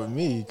right with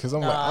me because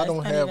I'm like, I it's don't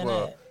not have even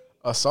that.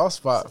 a soft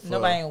spot for.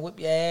 Nobody ain't whip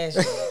your ass.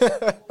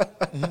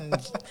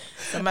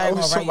 Somebody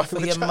gonna write you for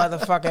your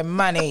motherfucking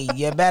money.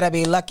 You better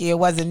be lucky it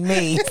wasn't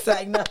me. It's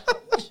like, no.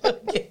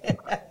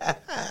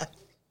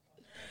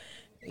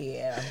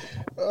 Yeah.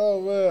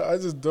 Oh man, I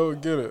just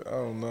don't get it. I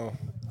don't know.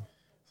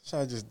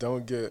 I just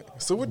don't get it.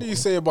 So what do you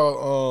say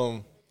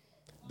about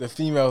the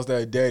females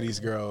that are daddy's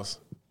girls?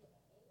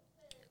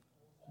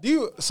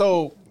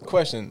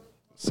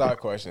 Side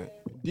question.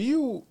 Do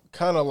you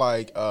kind of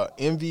like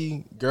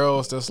envy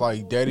girls that's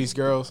like daddy's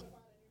girls?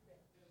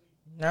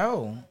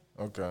 No.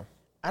 Okay.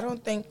 I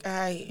don't think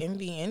I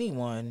envy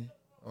anyone.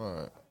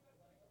 All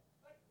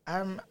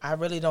right. I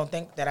really don't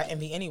think that I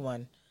envy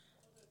anyone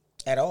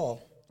at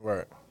all.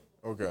 Right.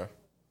 Okay.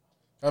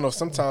 I know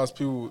sometimes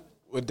people,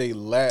 what they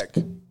lack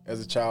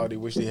as a child, they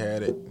wish they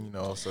had it,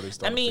 so they I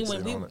start mean,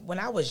 fixating on it. when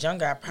I was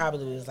younger, I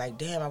probably was like,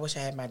 damn, I wish I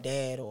had my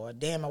dad, or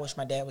damn, I wish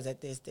my dad was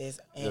at this.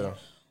 And Yeah.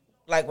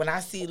 like when I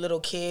see little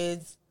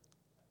kids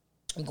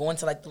going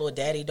to like the little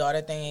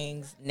daddy-daughter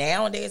things,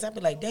 nowadays I'd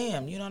be like,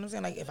 damn, you know what I'm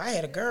saying? Like if I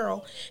had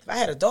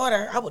a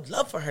daughter, I would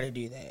love for her to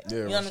do that. Yeah,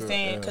 you know what for I'm sure,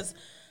 saying? yeah. Because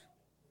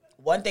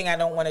one thing I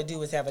don't want to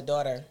do is have a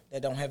daughter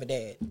that don't have a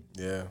dad.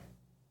 Yeah.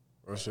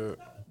 For sure.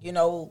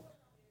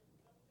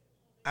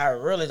 I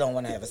really don't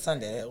want to have a son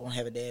that don't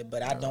have a dad,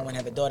 but I don't want to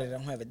have a daughter that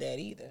don't have a dad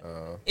either.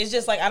 It's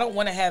just like I don't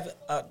want to have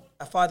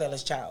a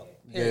fatherless child.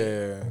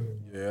 Period.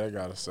 Yeah, that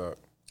gotta suck.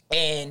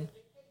 And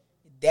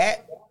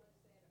that,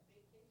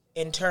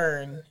 in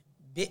turn,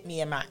 bit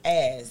me in my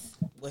ass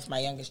with my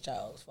youngest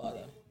child's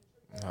father.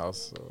 How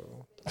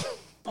so?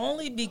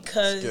 Only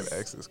because Get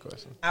asked this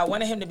question. I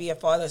wanted him to be a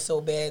father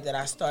so bad that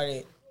I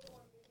started.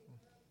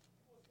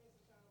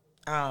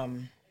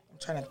 I'm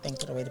trying to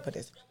think of the way to put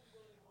this.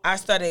 I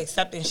started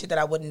accepting shit that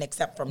I wouldn't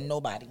accept from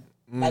nobody.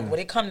 Like when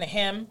it come to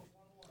him,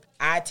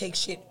 I took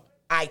shit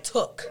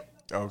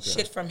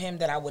from him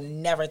that I would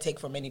never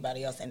take from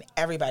anybody else, and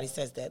everybody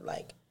says that.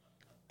 Like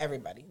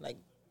everybody, like,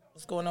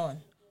 what's going on?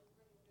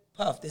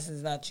 Puff, this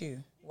is not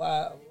you.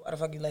 Why the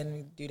fuck you letting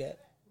me do that?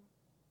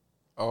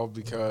 Oh,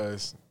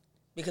 because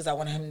I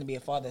wanted him to be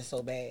a father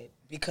so bad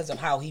because of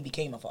how he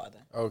became a father.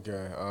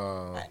 okay.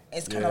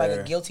 It's kind of like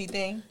a guilty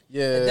thing.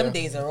 Yeah. But them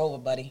days are over,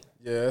 buddy.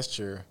 Yeah, that's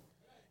true.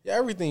 Yeah,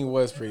 everything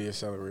was pretty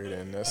accelerated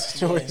in that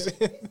situation.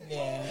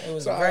 Yeah, it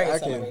was So very I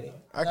accelerated.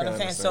 can You know what I'm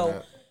saying? understand So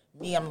that.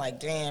 me, I'm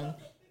like, damn.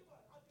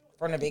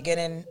 From the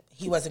beginning,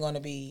 he wasn't going to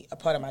be a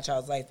part of my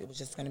child's life. It was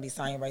just going to be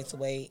signed rights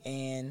away,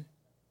 and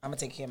I'm gonna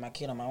take care of my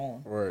kid on my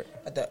own. Right.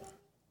 But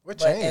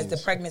as the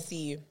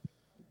pregnancy,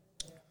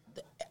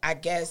 I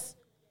guess,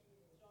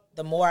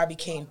 the more I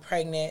became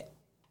pregnant,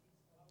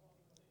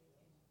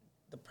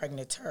 the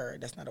pregnanter,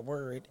 that's not a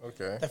word.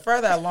 Okay. The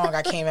further along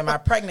I came in my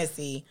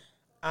pregnancy,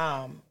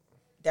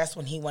 that's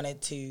when he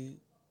wanted to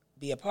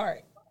be a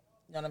part.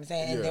 You know what I'm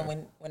saying? And Yeah.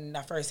 then when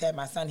I first had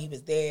my son, he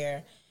was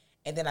there.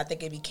 And then I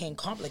think it became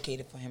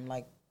complicated for him.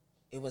 Like,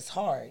 it was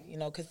hard, you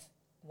know, because,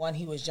 one,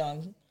 he was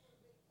young.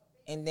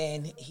 And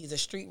then he's a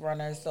street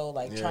runner. So,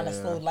 like, trying to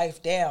Yeah. slow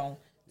life down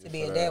to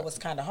be a for dad that. was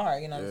kind of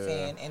hard, you know what I'm Yeah.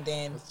 saying? And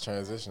then It's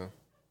transition.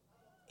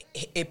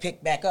 it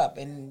picked back up.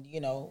 And, you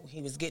know,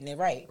 he was getting it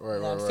right. Right,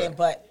 you know what I'm right, saying? right.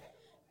 But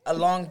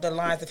along the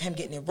lines of him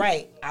getting it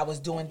right, I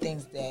was doing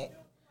things that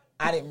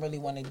I didn't really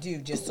want to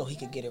do just so he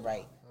could get it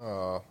right.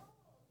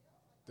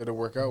 Did it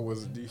work out?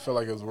 Do you feel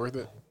like it was worth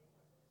it?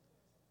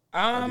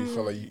 Or do you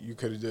feel like you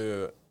could have did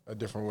it a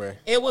different way?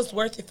 It was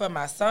worth it for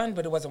my son,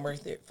 but it wasn't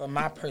worth it for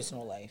my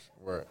personal life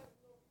Right.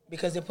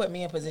 because it put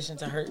me in position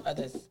to hurt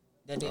others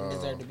that didn't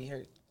deserve to be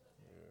hurt.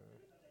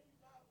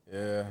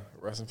 Yeah.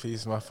 Rest in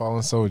peace, my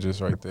fallen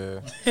soldiers, right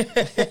there.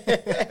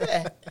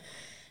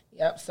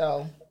 Yep.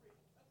 So,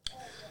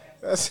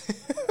 That's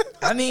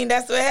I mean,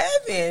 that's what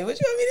happened. What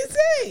you want me to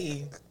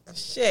say?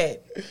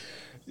 Shit.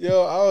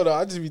 Yo, I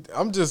don't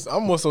know.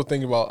 I'm also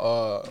thinking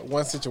about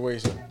one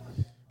situation.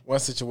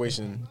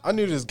 I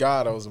knew this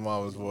guy that was a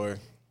mama's boy.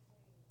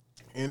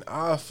 And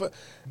actually,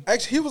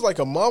 he was like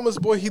a mama's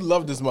boy. He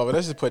loved his mother.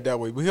 Let's just put it that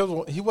way.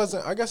 But he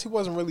wasn't. I guess he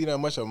wasn't really that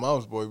much of a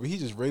mama's boy. But he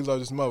just raised up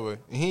his mother,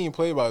 and he didn't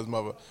play about his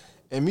mother.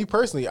 And me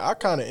personally, I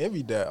kind of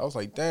envied that. I was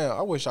like, damn,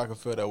 I wish I could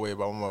feel that way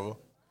about my mother,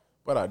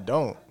 but I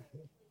don't.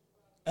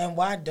 And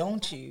why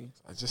don't you?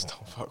 I just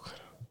don't fuck with her.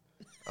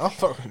 I don't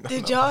fuck with her.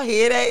 Did y'all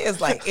hear that? It's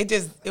like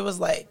it was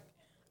like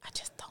I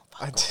just don't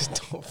fuck. I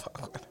just don't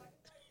fuck with her.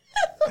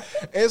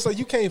 And it's like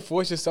you can't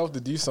force yourself to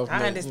do something. I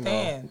that,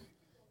 understand.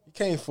 You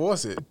can't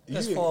force it.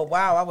 Because You- for a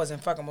while I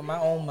wasn't fucking with my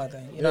own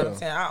mother. You know what I'm Yeah.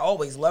 saying? I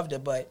always loved her,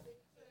 but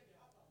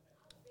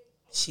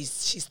she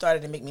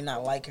started to make me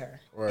not like her.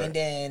 Right. And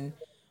then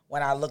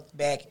when I looked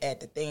back at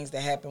the things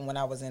that happened when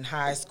I was in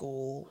high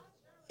school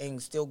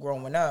and still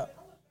growing up,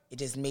 it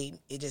just made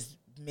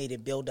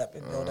it build up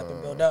and build up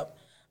and build up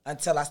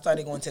until I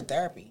started going to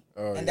therapy.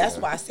 Oh, and that's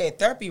yeah. why I said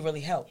therapy really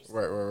helps.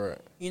 Right.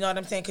 You know what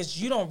I'm saying?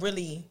 Because you don't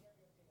really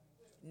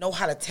know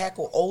how to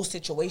tackle old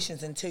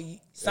situations until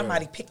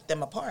somebody picked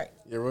them apart.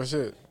 Yeah, real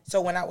shit.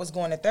 So when I was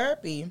going to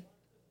therapy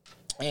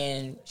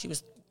and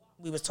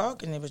we was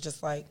talking, it was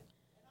just like,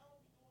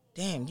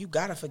 damn, you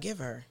gotta forgive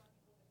her.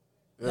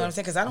 You know what I'm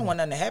saying? Because I don't want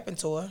nothing to happen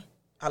to her.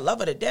 I love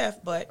her to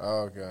death, but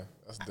Oh, okay.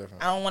 That's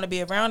different. I don't want to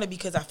be around her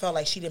because I felt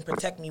like she didn't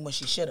protect me when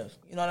she should have.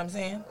 You know what I'm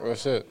saying? Real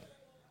shit.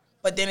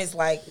 But then it's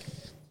like,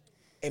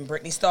 and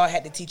Brittany Starr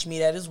had to teach me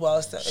that as well.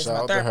 It's Shout my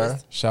out to her.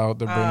 therapist. Shout out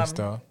to Brittany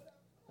Starr.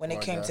 When it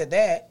My came God. to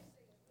that,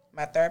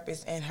 my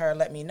therapist and her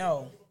let me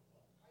know,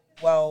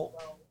 well,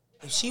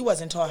 if she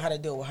wasn't taught how to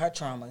deal with her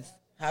traumas,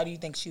 how do you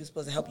think she was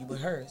supposed to help you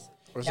with hers?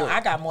 For Now, sure. I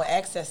got more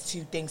access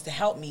to things to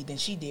help me than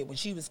she did when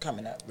she was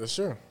coming up. That's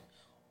true.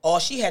 All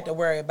she had to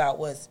worry about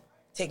was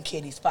taking care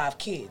of these 5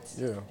 kids.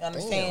 Yeah. You know what I'm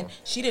Damn. saying?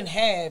 She didn't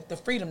have the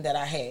freedom that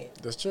I had.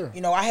 That's true.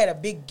 You know, I had a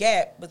big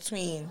gap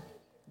between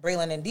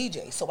Braylon and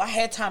DJ. So I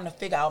had time to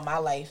figure out my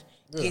life,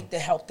 Yeah. get the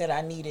help that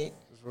I needed.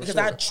 For Because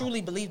sure. I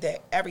truly believe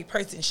that every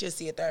person should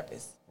see a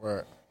therapist.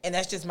 Right. And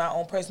that's just my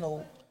own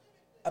personal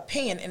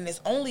opinion. And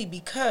it's only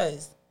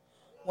because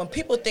when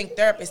people think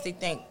therapists, they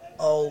think,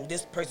 oh,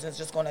 this person's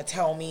just going to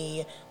tell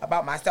me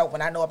about myself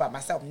when I know about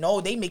myself.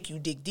 No, they make you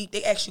dig deep.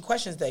 They ask you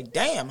questions like,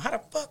 damn, how the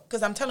fuck?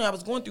 Because I'm telling you, I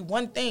was going through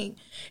one thing,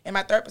 and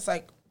my therapist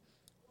like,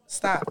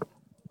 stop.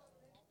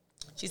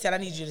 She said, I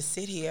need you to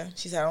sit here.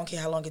 She said, I don't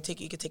care how long it take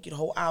you. It could take you the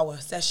whole hour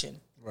session.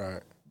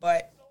 Right.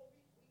 But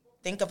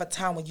think of a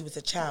time when you was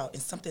a child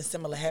and something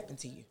similar happened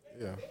to you.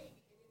 Yeah.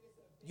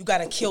 You got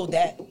to kill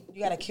that.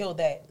 You got to kill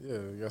that. Yeah.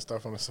 You gotta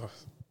start from the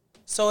source.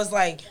 So it's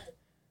like,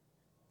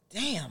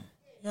 damn.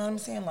 You know what I'm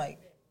saying? Like,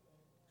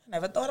 I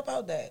never thought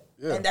about that.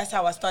 Yeah. And that's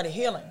how I started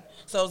healing.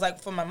 So it was like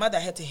for my mother,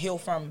 I had to heal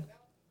from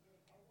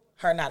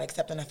her not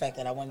accepting the fact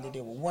that I wanted to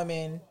deal with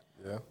women,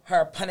 Yeah.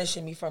 her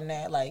punishing me from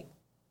that. Like,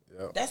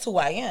 Yep. that's who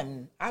I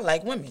am. I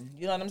like women.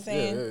 You know what I'm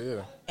saying?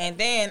 Yeah. And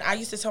then I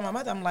used to tell my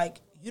mother, I'm like,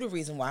 you the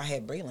reason why I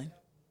had Braylon.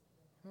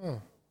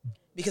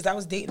 Because I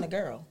was dating a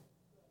girl.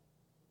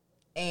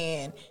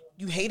 And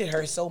you hated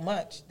her so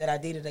much that I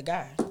dated a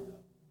guy.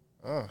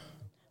 Oh.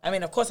 I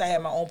mean, of course, I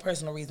had my own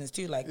personal reasons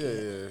too. Like,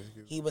 Yeah.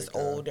 he was Big guy.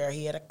 older.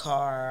 He had a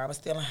car. I was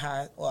still in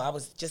I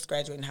was just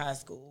graduating high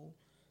school.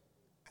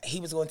 He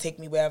was going to take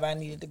me wherever I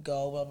needed to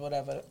go,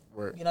 whatever.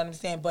 Right. You know what I'm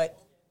saying? But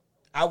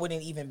I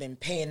wouldn't even been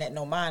paying that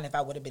no mind if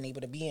I would have been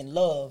able to be in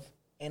love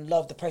and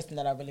love the person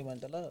that I really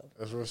wanted to love.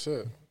 That's real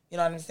shit. You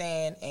know what I'm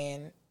saying?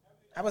 And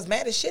I was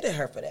mad as shit at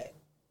her for that.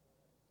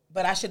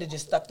 But I should have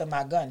just stuck to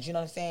my guns. You know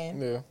what I'm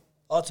saying? Yeah.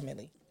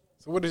 Ultimately.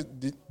 So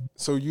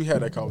so you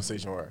had that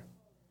conversation with her?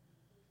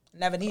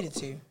 Never needed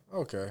to.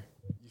 Okay.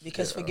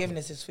 Because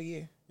forgiveness is for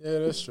you. Yeah,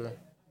 that's true.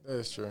 That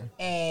is true.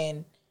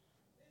 And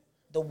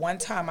the one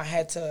time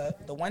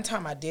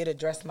I did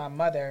address my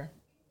mother,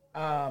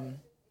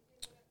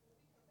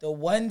 the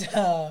one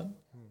time,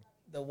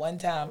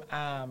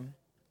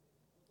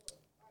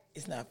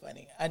 it's not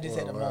funny. I just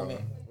had a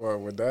moment. Well,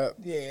 with that,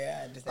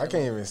 Yeah, I just had I a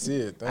can't moment. even see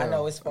it. Damn. I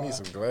know, it's I need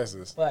far. some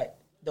glasses. But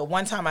the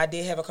one time I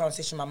did have a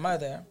conversation with my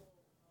mother,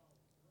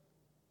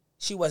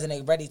 she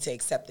wasn't ready to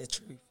accept the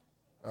truth.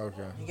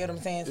 Okay. You get what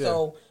I'm saying? Yeah.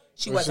 So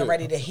she For wasn't sure.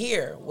 ready to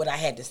hear what I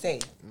had to say.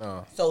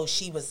 No. So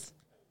she was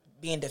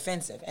being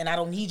defensive. And I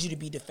don't need you to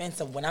be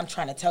defensive when I'm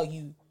trying to tell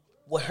you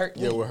what hurt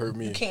me. Yeah, what hurt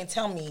me. You can't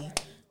tell me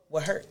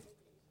what hurt.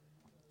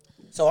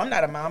 So I'm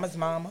not a mama's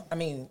mama. I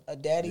mean, a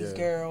daddy's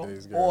girl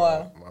daddy's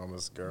or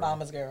mama's girl.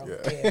 mama's girl. Yeah.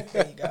 Yeah,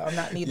 there you go. I'm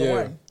not neither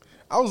one.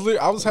 I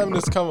was having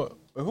this comment.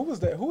 Who was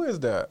that? Who is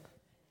that?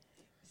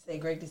 Say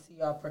great to see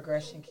y'all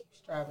progression. Keep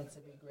striving to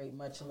be great.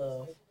 Much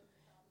love.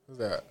 Who's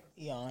that?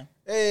 Eon.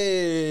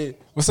 Hey,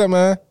 what's up,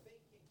 man?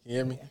 You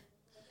hear me?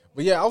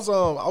 But yeah, I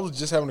was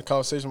just having a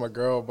conversation with my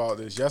girl about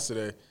this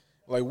yesterday.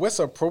 Like, what's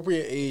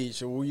appropriate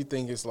age, or what do you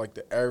think is like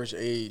the average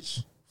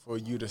age for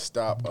you to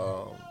stop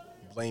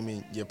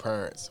blaming your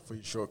parents for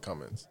your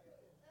shortcomings?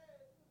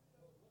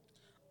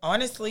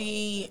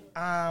 Honestly,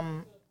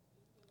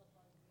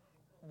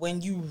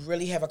 when you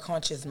really have a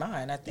conscious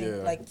mind, I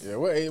think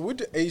What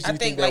age do you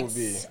think that would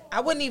be?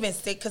 I wouldn't even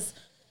say because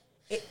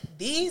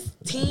these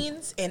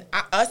teens and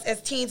us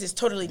as teens is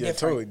totally Yeah, different.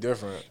 totally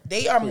different.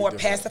 They are Totally more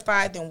different.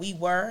 pacified than we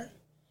were,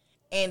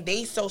 and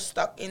they so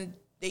stuck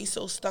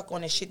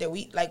on the shit that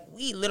we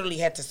literally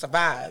had to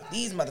survive.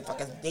 These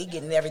motherfuckers, they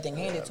getting everything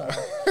handed to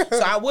them.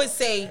 So I would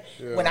say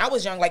when I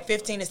was young, like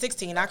 15 to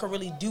 16, I could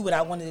really do what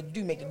I wanted to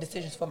do, make the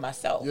decisions for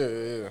myself.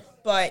 Yeah.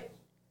 But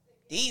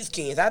these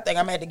kids, I think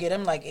I'm gonna have to get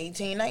them like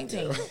 18,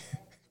 19.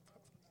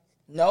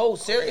 No,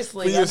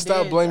 seriously. But you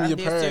stop blaming your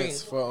I'm dead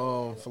parents serious.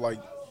 for like,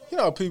 you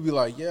know, people be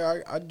like, yeah,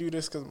 I do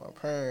this because of my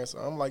parents.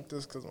 I'm like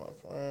this because of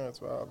my parents,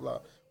 blah, blah.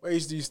 What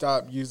age do you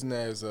stop using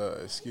that as an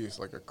excuse,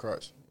 like a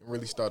crutch, and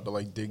really start to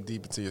like dig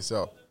deep into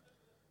yourself?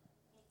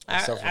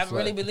 I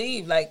really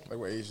believe like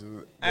what age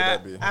would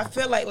that be? I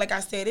feel like I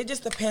said, it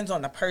just depends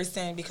on the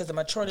person because the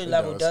maturity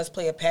level does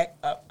play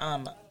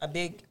a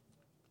big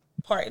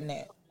part in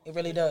that. It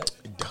really does.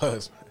 It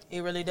does.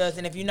 It really does.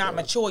 And if you're not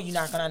mature, you're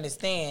not gonna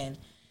understand.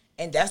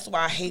 And that's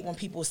why I hate when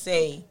people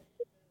say,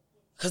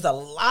 because a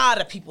lot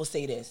of people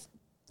say this.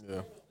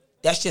 Yeah.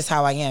 That's just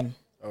how I am.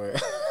 Oh, yeah.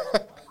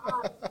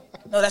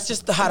 No, that's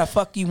just how the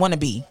fuck you want to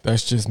be.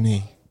 That's just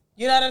me.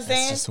 You know what I'm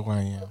saying? That's just who I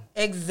am.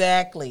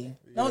 Exactly.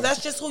 No,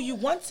 that's just who you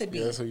want to be.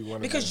 Yeah, that's who you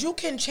want to because be. you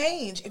can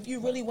change if you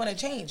really want to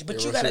change, but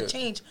Yeah, you real got to shit.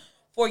 change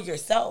for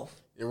yourself.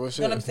 Yeah, real You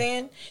shit. know what I'm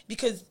saying?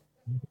 Because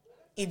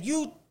if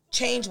you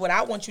change what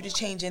I want you to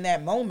change in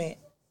that moment,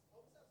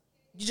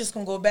 you're just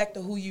gonna go back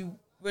to who you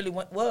really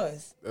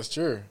was That's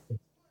true.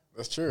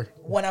 That's true.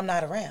 when I'm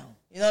not around.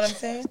 You know what I'm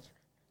saying?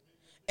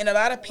 And a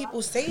lot of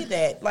people say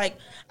that. Like,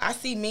 I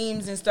see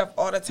memes and stuff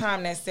all the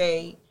time that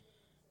say,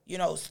 you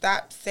know,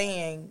 stop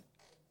saying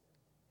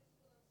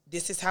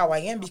this is how I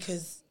am,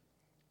 because,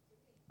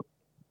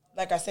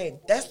 like I said,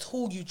 that's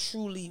who you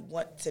truly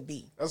want to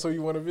be. That's who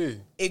you want to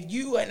be. If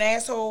you an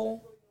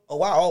asshole, I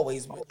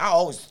always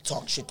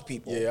talk shit to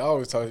people. Yeah, I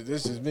always tell you,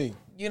 this is me.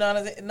 You know what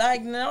I'm saying?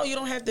 Like, no, you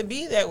don't have to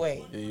be that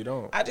way. Yeah, you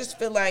don't. I just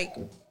feel like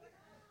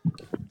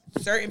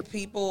certain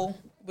people,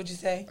 would you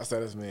say? I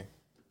said it's me.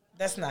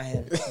 That's not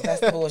him.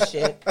 That's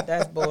bullshit.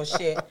 That's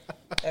bullshit.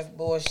 That's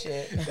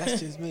bullshit. That's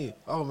just me.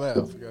 Oh, man,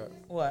 I forgot.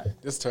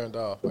 What? This turned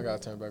off. I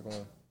got to turn it back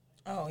on.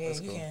 Oh, yeah, you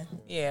cool. can.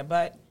 Yeah,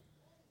 but,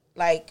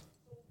 like,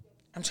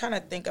 I'm trying to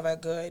think of a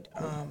good,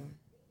 I'm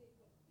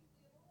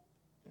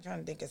trying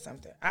to think of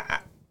something. I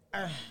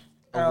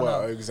don't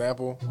know. An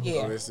example?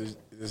 Yeah. Oh, this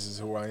is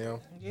who I am?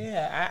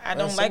 Yeah, I Man,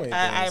 don't so like, many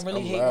I things. really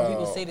I'm hate when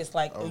people loud. say this,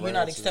 like, oh, I'm you're not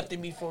ratchet.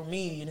 accepting me for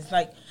me. And it's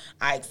like,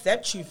 I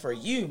accept you for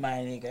you, my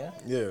nigga.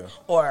 Yeah.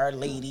 Or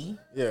lady.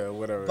 Yeah,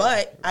 whatever.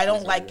 But I don't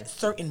It's like weird.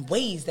 certain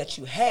ways that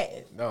you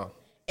have. No,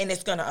 And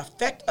it's going to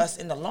affect us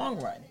in the long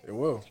run. it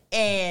will.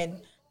 And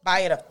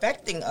by it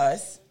affecting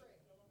us,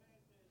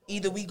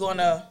 either we going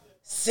to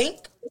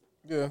sink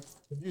Yeah,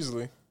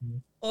 usually.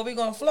 or we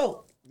going to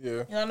float. Yeah. You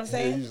know what I'm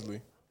saying? Yeah,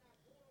 usually.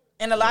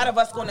 And a lot of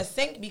us going to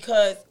sink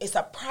because it's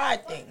a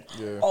pride thing.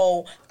 Yeah.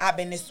 Oh, I've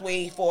been this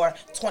way for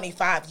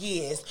 25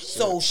 years,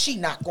 so she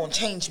not going to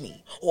change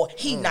me. Or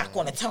he not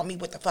going to tell me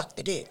what the fuck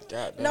to do.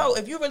 Goddamn. No,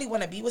 if you really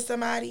want to be with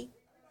somebody,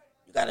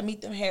 you got to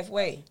meet them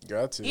halfway.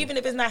 Got to. Even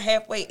if it's not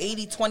halfway,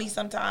 80-20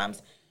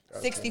 sometimes,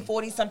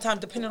 60-40 sometimes,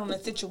 depending on the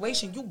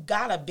situation, you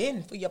got to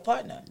bend for your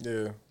partner.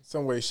 Yeah,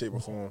 some way, shape, or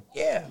form.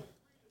 Yeah.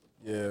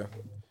 Yeah,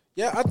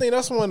 yeah. I think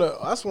that's one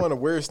of the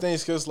weirdest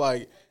things. Cause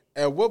like,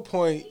 at what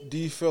point do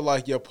you feel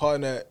like your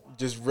partner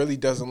just really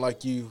doesn't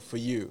like you for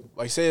you?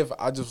 Like, say if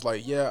I just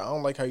like, yeah, I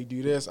don't like how you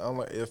do this. I don't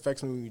like it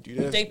affects me when you do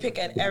this. They pick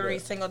at every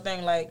single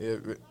thing like, Yeah,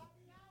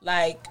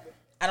 I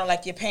don't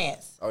like your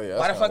pants. Oh, yeah,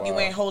 Why the that's fuck kinda you wild.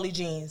 wearing holy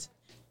jeans?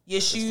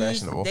 Your shoes,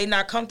 fashionable. they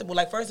not comfortable.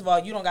 Like, first of all,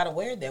 you don't got to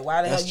wear that.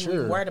 Why the That's hell you true.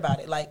 even worried about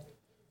it? Like,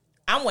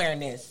 I'm wearing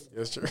this.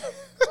 that's true.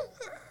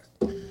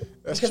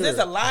 That's Because true. there's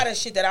a lot of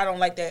shit that I don't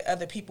like that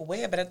other people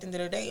wear, but at the end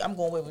of the day, I'm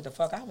going to wear what the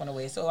fuck I want to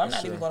wear. So I'm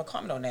not even going to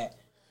comment on that.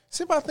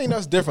 See, but I think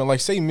that's different.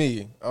 Like, say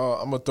me,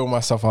 I'm gonna throw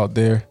myself out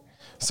there.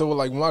 So,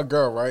 like, my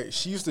girl, right?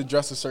 She used to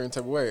dress a certain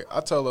type of way. I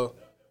tell her,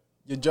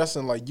 "You're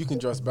dressing like you can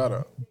dress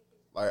better.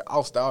 Like,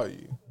 I'll style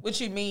you."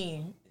 What you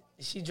mean?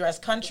 She dress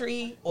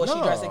country or she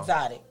No. dress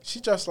exotic? She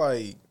dressed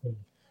like,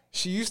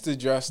 she used to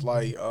dress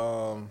like,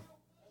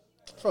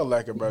 for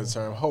lack of a better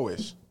term,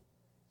 hoish.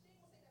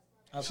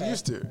 Okay. She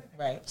used to.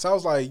 Right. So I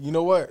was like, you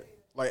know what?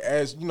 Like,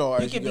 as you know,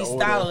 You as can you be get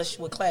older, stylish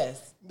with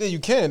class. yeah, you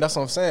can. That's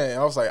what I'm saying.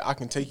 And I was like, I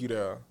can take you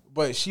there.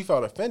 But she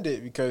felt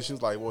offended because she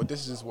was like, well,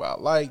 this is just what I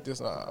like.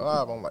 This not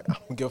live. I'm like, I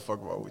don't give a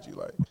fuck about what you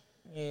like.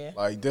 Yeah.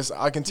 Like this,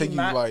 I can take you.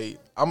 might- Like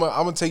I'm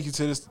gonna take you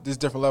to this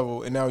different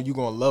level, and now you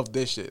gonna love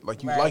this shit.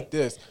 Like you Right. like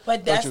this. But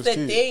Thought that's you was the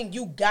cute.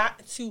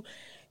 thing.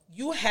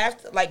 You have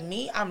to, like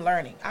me, I'm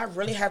learning. I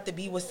really have to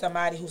be with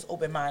somebody who's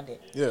open-minded.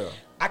 Yeah.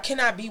 I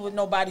cannot be with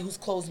nobody who's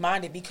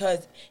closed-minded,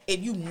 because if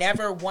you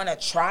never want to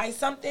try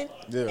something,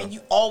 Yeah. and you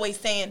always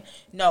saying,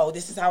 no,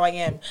 this is how I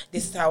am,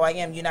 this is how I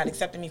am, you're not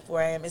accepting me for who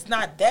I am. It's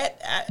not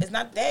that. It's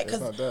not that, It's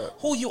not because that.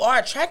 who you are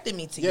attracted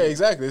me to Yeah, you.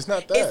 exactly. It's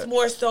not that. It's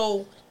more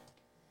so,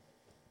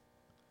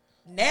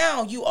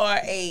 now you are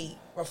a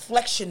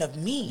reflection of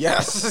me.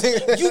 Yes.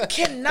 You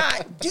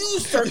cannot do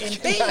certain You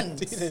cannot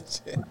do things.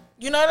 this shit.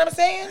 You know what I'm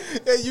saying?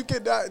 Yeah, you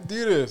cannot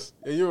do this.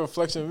 Yeah, you're a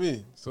reflection of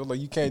me. So like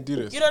you can't do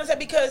this. You know what I'm saying?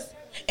 Because,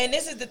 and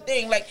this is the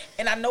thing, like,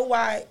 and I know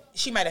why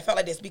she might have felt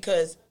like this,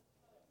 because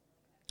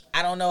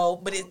I don't know,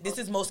 but this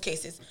is most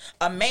cases.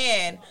 A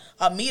man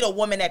meet a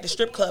woman at the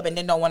strip club and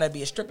then don't want to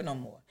be a stripper no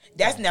more.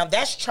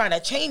 That's trying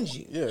to change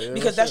you. Yeah, because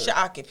real that's shit. your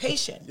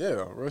occupation.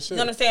 Yeah, real shit. You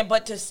know what I'm saying?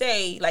 But to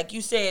say, like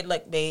you said,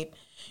 like, babe,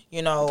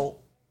 you know,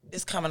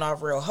 it's coming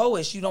off real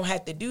hoish. You don't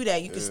have to do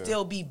that. You can Yeah.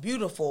 still be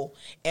beautiful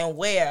and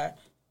wear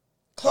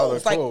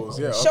clothes. Other clothes,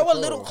 Like, yeah, show other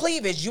a little clothes.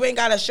 cleavage. You ain't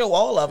got to show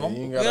all of them. You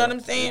ain't You know gotta- what I'm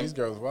saying? Yeah, these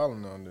girls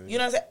wilding on this. You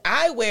know what I'm saying?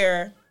 I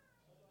wear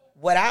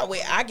what I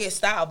wear. I get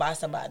styled by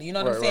somebody. You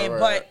know what I'm Right, saying? right,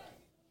 But right.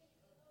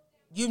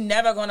 you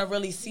never gonna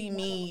really see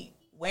me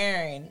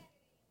wearing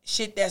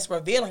shit that's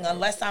revealing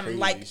unless I'm Crazy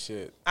like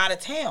shit. out of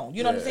town.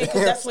 You know what I'm Yeah. saying?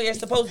 Because that's where it's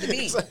supposed to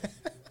be.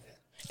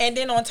 And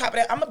then on top of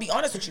that, I'm gonna be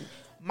honest with you.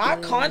 My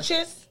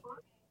conscience,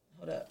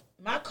 hold up.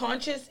 My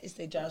conscience is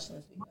say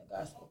Jocelyn speaking the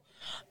gospel.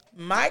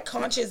 My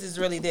conscience is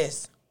really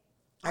this.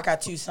 I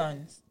got 2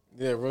 sons.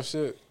 Yeah, real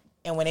shit.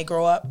 And when they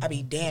grow up, I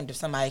be damned if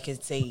somebody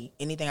could say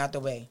anything out the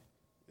way.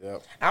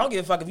 Yep. I don't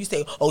give a fuck if you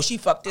say, "Oh, she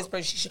fucked this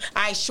person."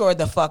 I sure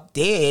the fuck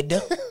did.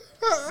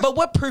 But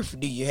what proof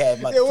do you have,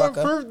 motherfucker? Yeah, what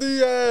proof do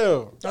you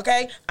have?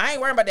 Okay, I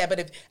ain't worried about that. But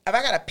if I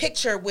got a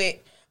picture with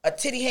a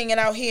titty hanging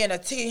out here and a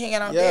titty hanging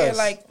out there, Yes.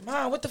 like,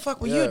 Mom, what the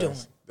fuck were you Yes. doing?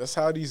 That's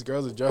how these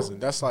girls are dressing.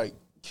 That's like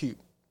cute.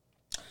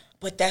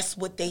 But that's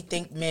what they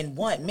think men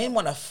want. Men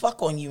want to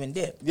fuck on you and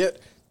dip. Yeah,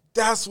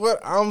 that's what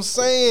I'm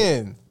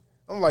saying.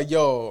 I'm like,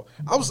 yo,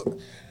 I was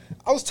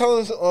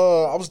telling,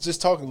 I was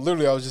just talking,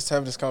 literally, I was just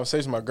having this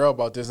conversation with my girl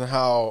about this and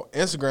how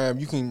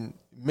Instagram,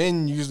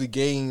 men usually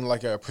gain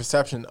like a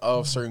perception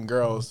of certain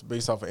girls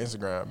based off of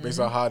Instagram, based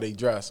on how they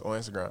dress on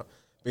Instagram,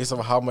 based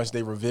off how much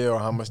they reveal or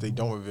how much they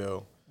don't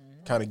reveal,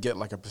 kind of get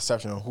like a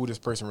perception of who this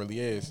person really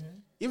is.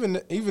 Even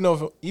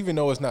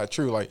though it's not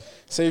true, like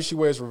say if she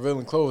wears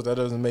revealing clothes, that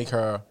doesn't make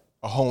her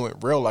a hoe in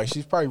real life.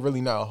 She's probably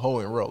really not a hoe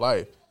in real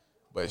life,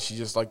 but she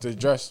just like to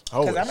dress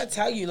hoish. Because I'm going to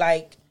tell you,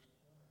 like,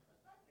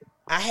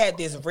 I had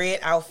this red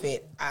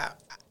outfit.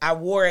 I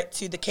wore it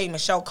to the K.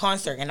 Michelle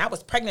concert, and I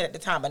was pregnant at the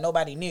time, but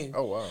nobody knew.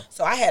 Oh, wow.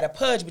 So I had a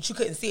pudge, but you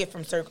couldn't see it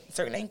from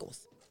certain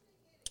angles,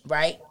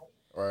 right?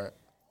 Right.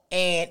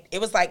 And it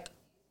was like,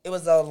 it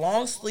was a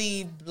long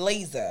sleeve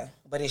blazer,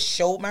 but it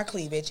showed my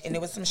cleavage, and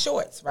there was some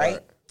shorts, right?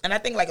 Right. And I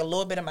think like a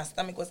little bit of my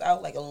stomach was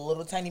out, like a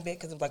little tiny bit,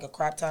 because it was like a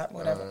crop top,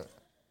 whatever. Right.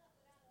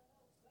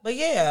 But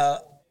yeah,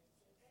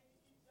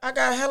 I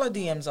got hella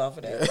DMs off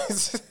of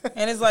that.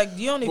 And it's like,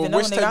 you don't even But know,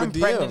 which nigga, type I'm of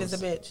pregnant as a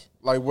DMs? bitch.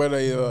 Like where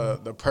they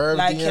the perv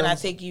Like, DMs? can I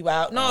take you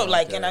out? No, Oh,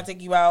 like, okay. can I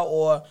take you out?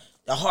 Or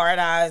the hard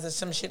eyes or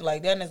some shit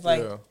like that. And it's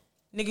like, Yeah.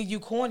 nigga, you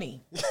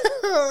corny.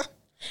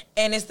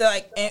 And it's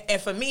like,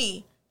 and for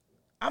me,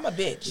 I'm a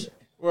bitch.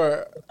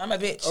 Right. I'm a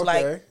bitch. Okay.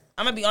 Like,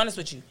 I'm gonna be honest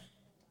with you.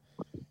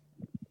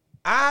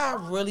 I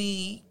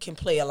really can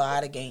play a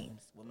lot of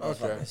games with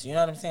motherfuckers. Okay. You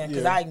know what I'm saying?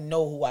 Because Yeah. I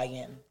know who I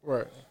am.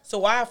 Right. So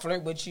why I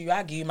flirt with you?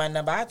 I give you my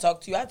number. I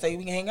talk to you. I tell you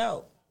we can hang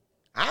out.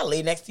 I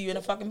lay next to you in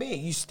a fucking bed.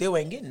 You still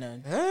ain't getting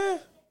none. Huh?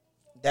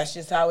 That's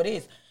just how it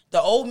is.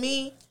 The old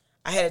me,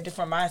 I had a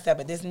different mindset,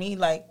 but this me,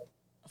 like,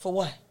 for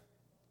what?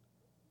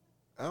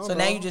 I don't So know.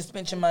 now you just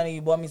spent your money.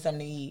 You bought me something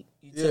to eat.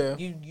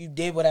 You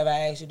did whatever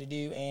I asked you to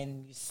do,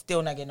 and you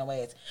still not getting no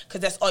ass.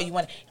 Because that's all you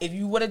want. If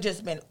you would have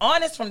just been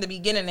honest from the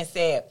beginning and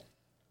said,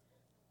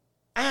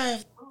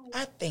 I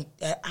think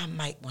that I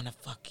might want to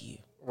fuck you,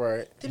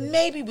 Right. then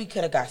maybe we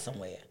could have got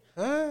somewhere.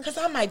 Huh? Because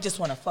I might just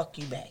want to fuck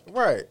you back. You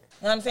Right. know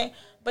what I'm saying?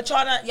 But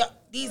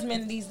these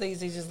men these days,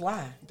 they just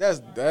lie.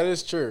 That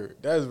is true.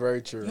 That is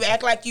very true. You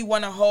act like you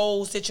want a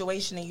whole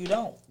situation and you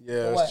don't. Yeah,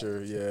 For that's what?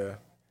 true. Yeah.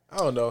 I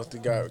don't know if the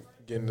guy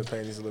getting the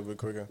panties a little bit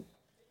quicker.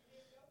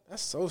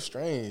 That's so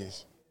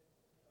strange.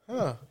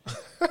 Huh.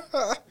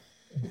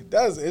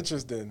 That's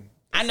interesting.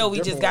 I know we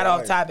just Different got way of off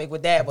life. topic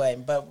with that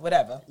one, but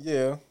whatever.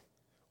 Yeah.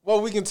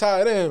 Well, we can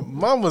tie it in.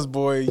 Mama's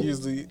boy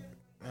usually,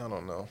 I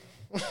don't know.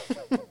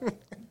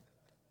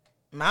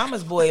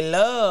 Mama's boy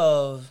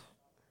love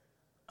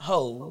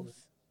hoes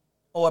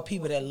or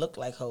people that look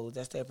like hoes.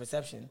 That's their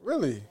perception.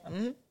 Really?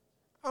 Mm-hmm.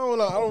 I don't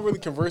know. I don't really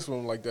converse with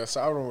them like that,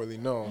 so I don't really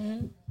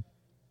know.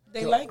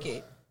 They like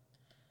it.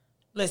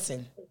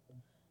 Listen,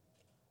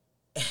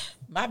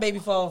 my baby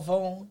father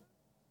phone.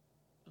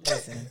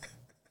 Listen,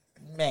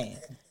 man.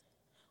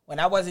 When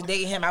I wasn't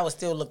dating him, I would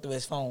still look through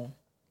his phone.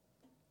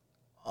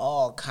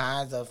 All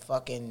kinds of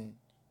fucking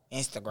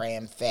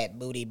Instagram fat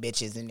booty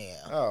bitches in there.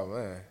 Oh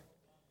man.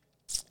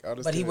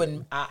 But he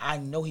wouldn't. I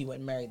know he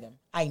wouldn't marry them.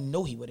 I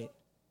know he wouldn't.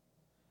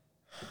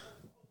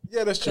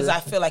 Yeah, that's true. Because I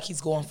feel like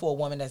he's going for a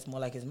woman that's more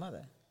like his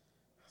mother.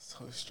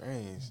 So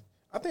strange.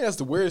 I think that's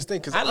the weirdest thing.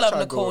 Cause I love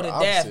Nicole to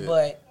death,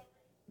 but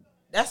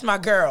that's my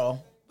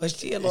girl. But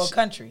she a little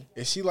country.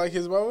 Is she like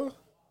his mother?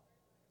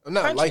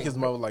 Not Country. like his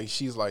mother. Like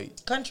she's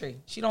like Country.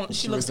 She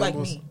looks like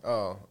me.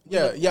 Oh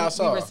yeah, I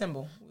saw. We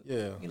resemble.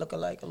 Yeah. We look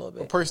alike a little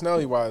bit.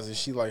 Personality wise, is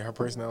she like her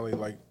personality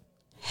like?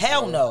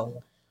 Hell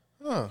no.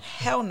 Huh.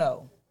 Hell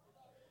no.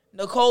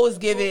 Nicole is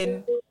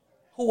giving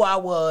who I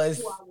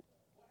was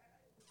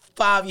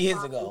 5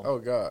 years ago. Oh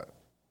God.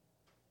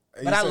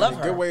 But I love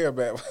her. Good way or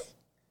bad way?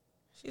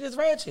 She just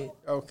ratchet.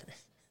 Okay.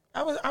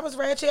 I was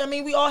ratchet. I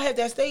mean, we all had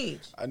that stage.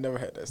 I never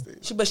had that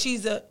stage. But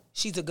she's a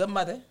good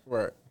mother,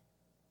 Right.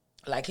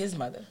 like his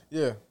mother.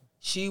 Yeah.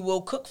 She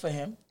will cook for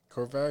him,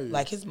 Core value.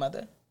 like his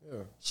mother.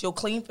 Yeah. She'll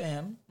clean for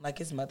him, like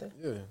his mother.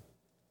 Yeah.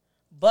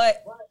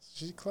 But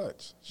She's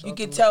clutch. Shout you out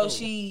can to tell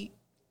Nicole.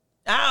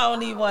 I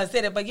don't even want to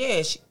say that, but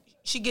yeah,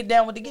 she get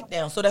down with the get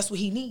down. So that's what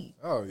he need.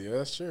 Oh yeah,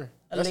 that's true.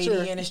 A That's lady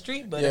true. in the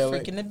street, but Yeah, a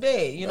freak in the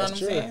bed. You know what I'm That's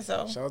true. saying?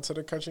 So Shout out to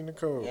the country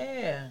Nicole.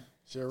 yeah.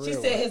 She a She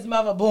real said one. his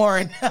mother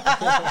boring.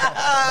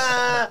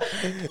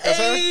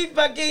 Hey,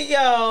 fucking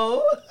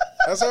yo.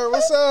 That's her.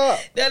 What's up?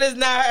 That is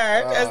not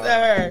her. That's not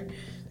her.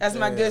 That's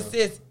my good Damn.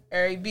 sis,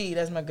 Ari B.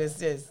 That's my good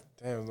sis.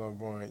 Damn, it's not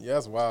boring. Yeah,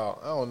 that's wild.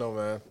 I don't know,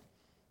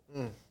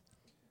 man.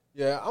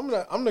 Yeah,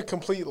 I'm the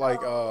complete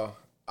like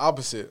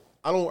opposite.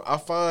 I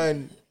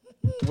find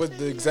what's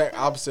the exact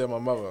opposite of my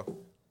mother.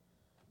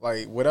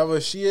 Like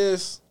whatever she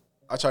is,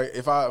 I try.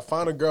 If I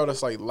find a girl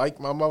that's like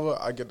my mother,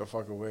 I get the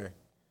fuck away.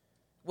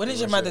 When is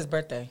your Real mother's shit.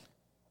 birthday?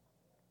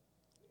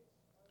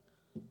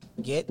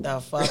 Get the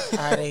fuck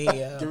out of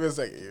here. Give me a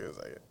second.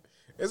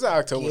 It's in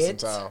October Get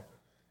sometime.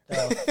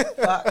 The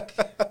fuck.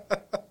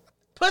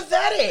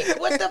 Pathetic.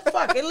 What the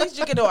fuck? At least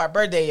you can do our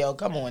birthday, yo.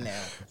 Come on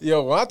now.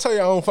 Yo, when I tell you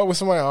I don't fuck with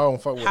somebody, I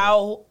don't fuck with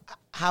How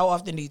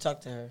often do you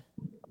talk to her?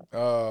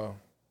 them.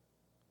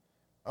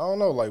 I don't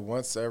know, like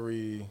once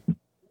every.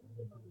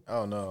 I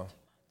don't know.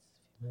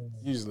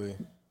 Usually.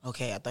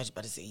 Okay, I thought you were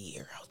about to say a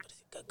year. I was about to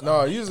say good God.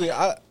 No, usually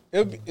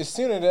it's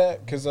sooner than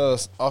that because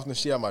often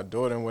she had my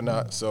daughter and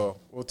whatnot, so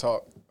we'll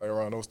talk like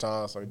around those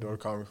times. Like daughter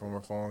call me from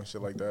her phone,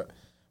 shit like that.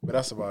 But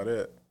that's about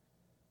it.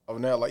 Other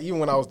than that, like even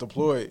when I was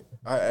deployed,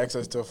 I had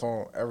access to a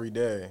phone every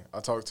day. I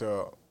talked to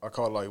her. I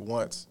called like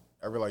once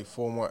every like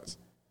 4 months,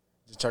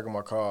 just checking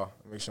my car,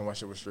 make sure my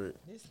shit was straight.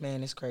 This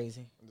man is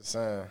crazy. I'm just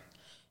saying.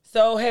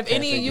 So are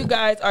any of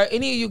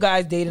you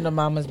guys dating a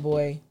mama's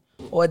boy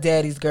or a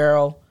daddy's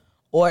girl?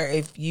 Or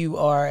if you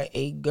are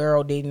a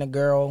girl dating a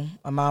girl,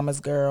 a mama's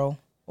girl,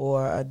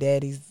 or a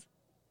daddy's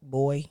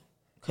boy?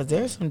 Because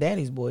there's some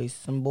daddy's boys,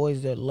 some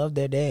boys that love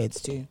their dads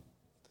too.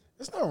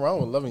 There's nothing wrong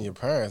with loving your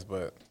parents,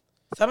 but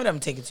Some of them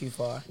take it too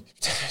far.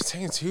 it's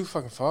taking too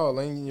fucking far.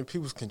 Letting your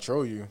people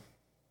control you.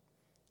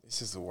 It's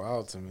just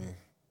wild to me.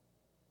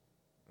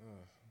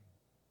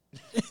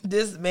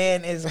 This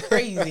man is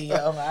crazy, yo.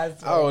 I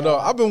I don't know.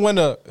 I've been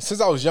wanting to, since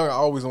I was young, I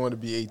always wanted to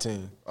be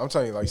 18. I'm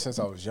telling you, like, since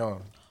I was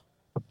young.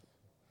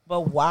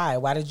 But why?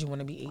 Why did you want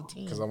to be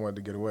 18? Because I wanted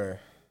to get away.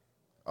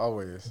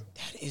 Always.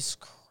 That is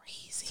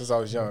crazy. Since I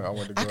was young, I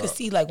wanted to I grow could up.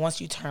 see like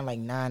once you turn like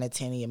 9 or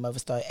 10 and your mother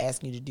start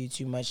asking you to do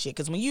too much shit.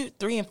 Because when you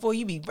 3 and 4,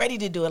 you be ready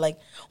to do it. Like,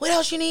 what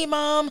else you need,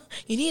 mom?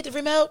 You need the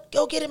remote?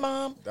 Go get it,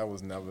 mom. That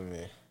was never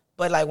me.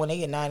 But like when they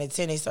get 9 and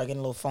 10, they start getting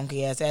a little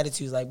funky ass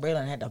attitudes. Like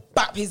Braylon had to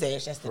bop his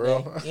ass yesterday.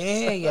 real?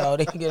 Yeah, yo,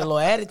 they can get a little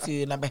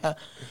attitude. And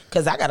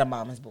because I got a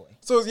mama's boy.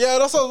 So, yeah,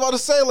 that's what I was about to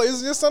say. Like,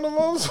 is your son a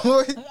mom's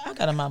boy? I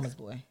got a mama's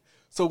boy.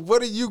 So,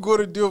 what are you going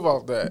to do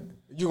about that?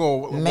 You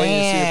going to wait and see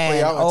it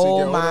play Man, out until you oh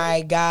get older?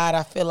 my God.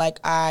 I feel like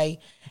I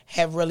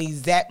have really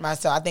zapped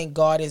myself. I think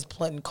God is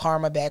putting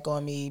karma back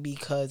on me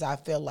because I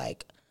feel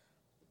like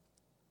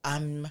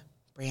I'm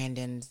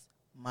Brandon's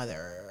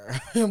mother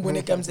when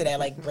it comes to that.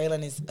 Like,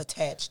 Braylon is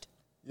attached.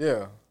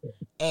 Yeah.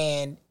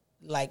 And,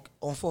 like,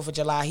 on 4th of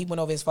July, he went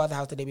over his father's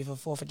house the day before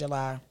 4th of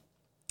July.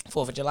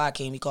 4th of July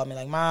came, he called me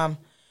like, Mom,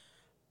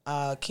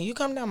 can you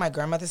come down to my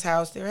grandmother's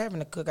house? They were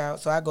having a cookout.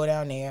 So I go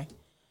down there.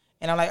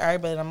 And I'm like, all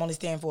right, but I'm only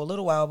staying for a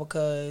little while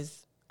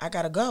because I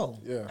got to go.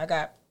 Yeah. I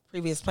got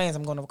previous plans.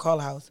 I'm going to Nicole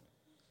house.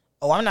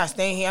 Oh, I'm not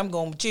staying here. I'm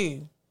going with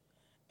you.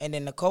 And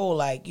then Nicole,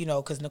 like, you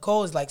know, because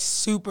Nicole is like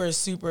super,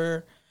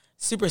 super,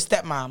 super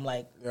stepmom.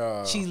 Like,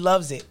 Yeah. she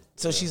loves it.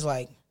 So she's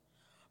like,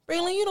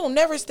 Braylon, you don't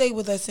never stay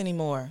with us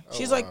anymore.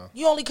 She's like,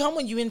 you only come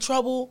when you in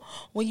trouble,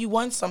 when you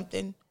want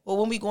something, or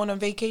when we going on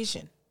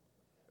vacation.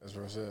 That's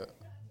real shit.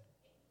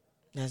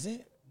 That's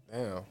it.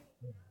 Damn.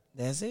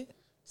 That's it.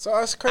 So,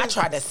 that's crazy. I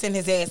tried to send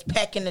his ass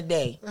back in the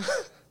day.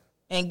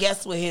 And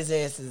guess what his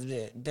ass is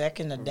at? Back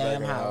in the Back damn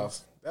in the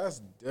house. That's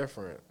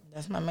different.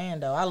 That's my man,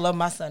 though. I love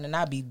my son, and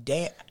I be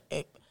damn.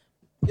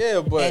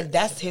 Yeah, but And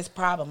that's his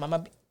problem.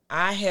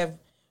 I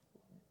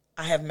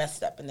have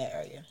messed up in that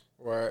area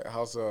right,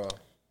 how's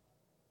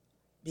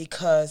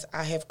because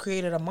I have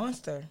created a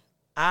monster.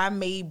 I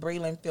made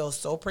Braylon feel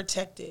so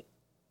protected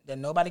that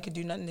nobody could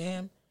do nothing to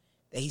him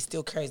that he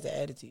still carries the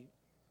attitude.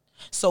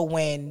 So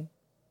when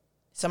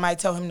somebody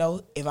tell him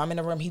no, if I'm in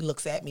the room, he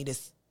looks at me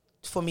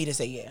for me to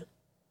say yeah.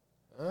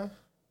 Huh?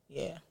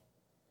 Yeah.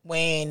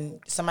 When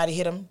somebody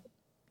hit him,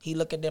 he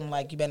look at them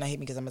like, you better not hit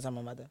me because I'm going to tell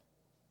my mother.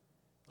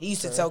 He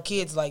used to tell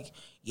kids like,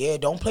 yeah,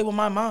 don't play with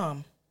my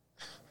mom.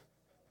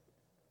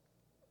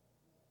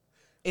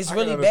 It's I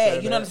really can bad.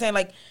 understand You know what I'm that. saying?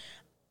 Like,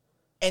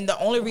 and the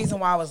only reason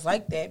why I was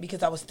like that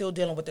because I was still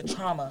dealing with the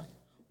trauma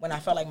when I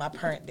felt like my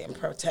parent didn't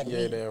protect Yeah,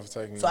 me. they have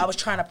taken So I was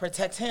trying to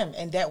protect him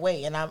in that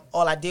way, and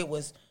all I did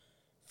was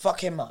fuck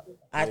him up.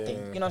 I think, you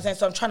know what I'm saying.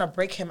 So I'm trying to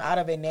break him out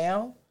of it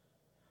now,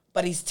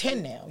 but he's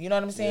 10 now. You know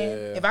what I'm saying?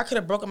 Yeah. If I could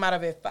have broke him out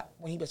of it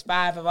when he was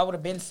 5, if I would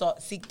have been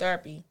seek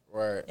therapy,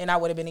 Right. then I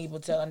would have been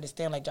able to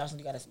understand like Jocelyn,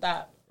 you got to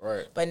stop.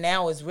 Right. But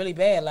now it's really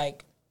bad.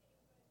 Like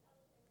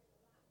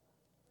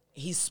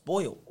he's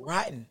spoiled,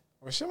 rotten.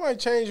 Well, shit might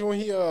change when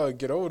he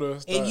get older.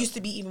 It used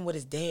to be even with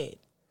his dad.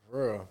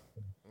 For real.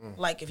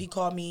 Like if he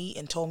called me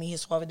and told me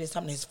his father did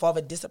something, his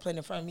father disciplined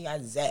in front of me, I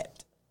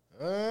zapped.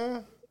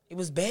 It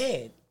was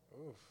bad.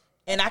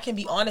 And I can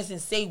be honest and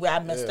say where I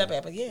messed up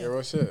at, but Yeah,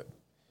 real shit.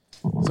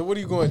 So what are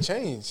you going to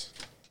change?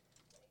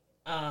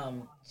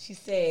 She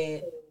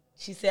said,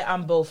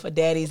 I'm both for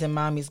daddy's and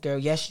mommy's girl.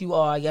 Yes, you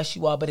are,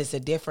 but it's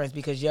a difference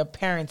because your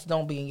parents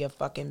don't be in your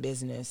fucking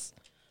business.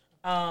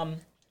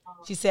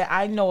 She said,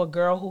 I know a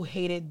girl who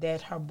hated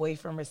that her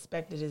boyfriend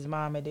respected his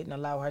mom and didn't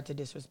allow her to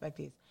disrespect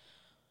his.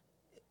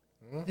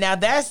 Now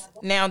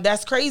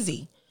that's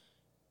crazy.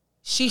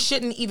 She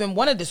shouldn't even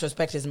want to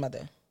disrespect his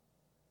mother.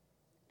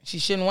 She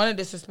shouldn't want to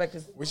disrespect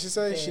his. What she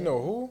say? She know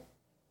who?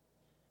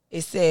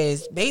 It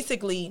says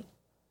basically,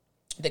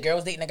 the girl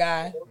was dating a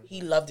guy.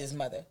 He loved his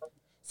mother,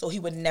 so he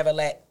would never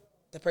let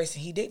the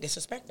person he did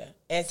disrespect her,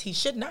 as he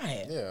should not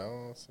have. Yeah, I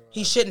don't see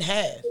He shouldn't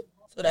have.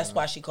 So that's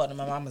why she called him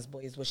my mama's boy.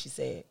 Is what she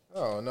said.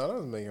 Oh no, that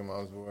doesn't make him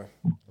mom's boy.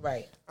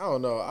 Right. I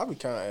don't know. I be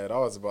kind of at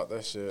odds about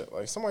that shit.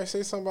 Like somebody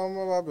say something about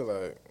my mom, I be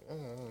like,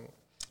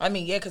 I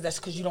mean, yeah, because that's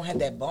because you don't have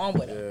that bond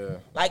with her. Yeah.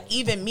 Like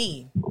even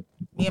me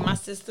and my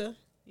sister,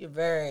 you're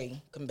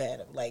very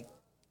combative. Like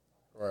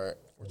right.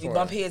 Which we one?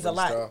 bump heads a Which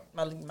lot. style?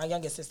 My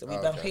youngest sister, we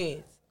Oh, bump okay.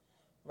 heads.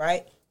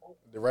 Right.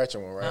 The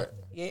ratchet one, right?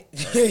 Yeah.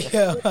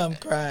 Yeah, I'm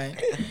crying.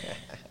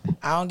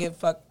 I don't give a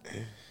fuck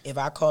if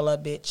I call her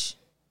bitch.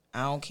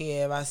 I don't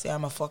care if I say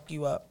I'm going to fuck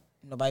you up.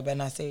 Nobody better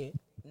not say it.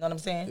 You know what I'm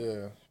saying?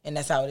 Yeah. And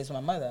that's how it is with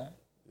my mother.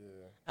 Yeah.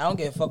 I don't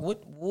give a fuck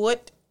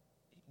what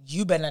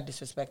you better not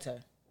disrespect her.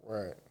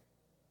 Right.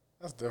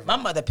 That's different. My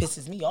mother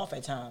pisses me off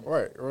at times,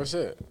 Right. Real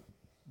shit.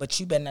 but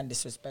you better not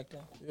disrespect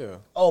her. Yeah.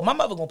 Oh, my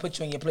mother gonna put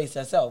you in your place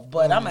herself,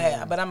 but I'm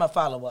a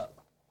follow up.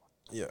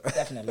 Yeah.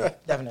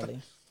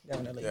 Definitely.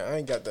 Yeah, I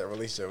ain't got that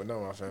relationship with none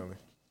of my family.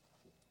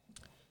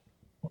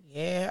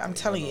 Yeah, I'm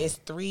telling you, it's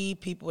 3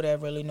 people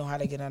that really know how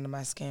to get under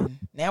my skin.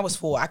 Now it's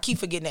 4. I keep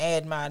forgetting to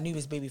add my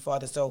newest baby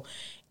father. So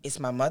it's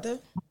my mother,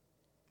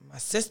 my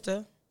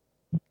sister,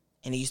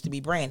 and it used to be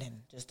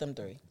Brandon. Just them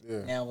 3.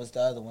 Yeah. Now it's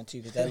the other one too,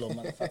 because that little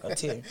motherfucker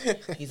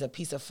too. He's a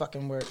piece of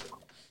fucking work.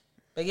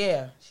 But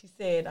yeah, she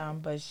said,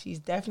 but she's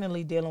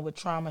definitely dealing with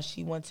trauma.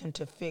 She wants him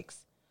to fix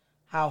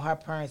how her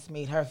parents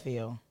made her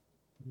feel.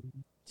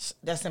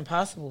 That's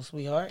impossible,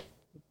 sweetheart.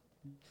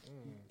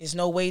 There's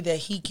no way that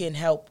he can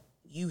help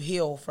you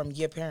heal from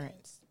your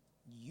parents.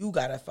 You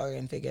gotta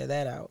fucking figure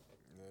that out.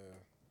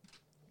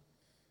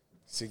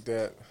 Seek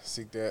that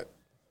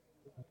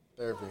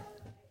therapy.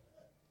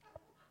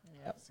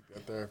 Yep. Seek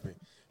that therapy.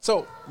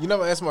 So you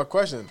never answered my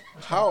question.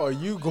 How are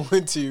you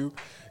going to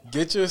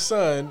get your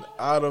son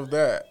out of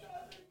that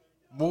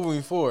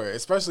moving forward?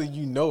 Especially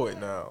you know it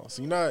now.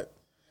 So you know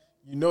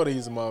that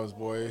he's a mama's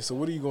boy. So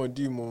what are you going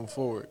to do moving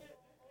forward?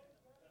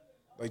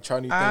 Like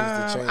try new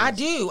things to change. I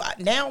do.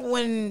 Now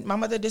when my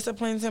mother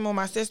disciplines him or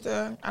my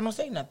sister, I don't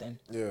say nothing.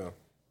 Yeah.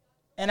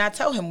 And I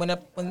tell him when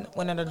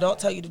an adult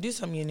tell you to do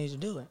something, you need to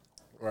do it.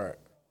 Right.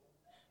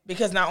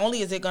 Because not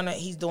only is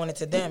he's doing it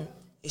to them,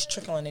 it's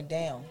trickling it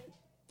down.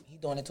 He's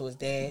doing it to his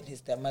dad, his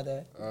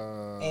stepmother,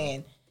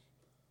 and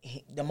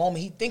the moment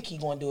he think he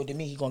gonna do it to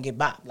me, he gonna get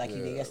bopped like he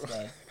did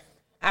yesterday.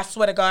 I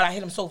swear to God, I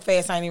hit him so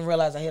fast I didn't even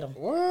realize I hit him.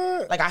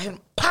 What? Like I hit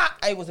him, pop!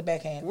 It was a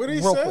backhand. What did he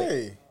real say?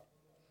 quick.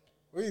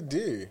 What he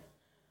do?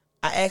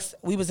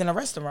 We was in a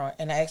restaurant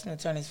and I asked him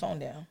to turn his phone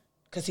down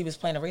because he was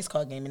playing a race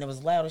car game and it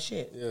was loud as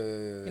shit. Yeah.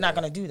 You're not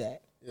gonna do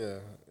that. Yeah.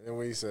 And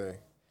what he say?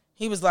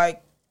 He was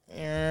like,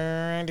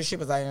 the shit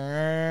was like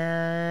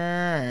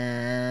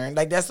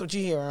that's what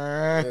you hear,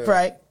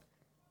 right?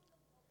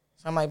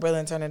 So I'm like,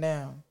 brother, turn it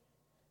down.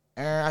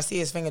 I see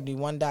his finger do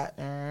 1 dot.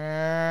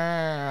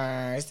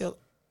 It's still.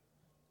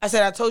 I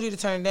said, I told you to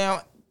turn it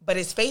down, but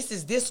his face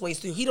is this way,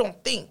 so he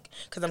don't think,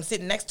 because I'm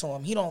sitting next to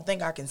him, he don't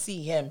think I can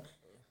see him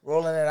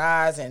rolling his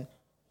eyes and,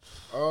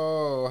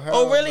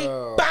 Oh, really?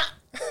 no. Bop!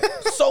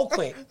 So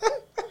quick.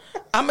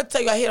 I'm going to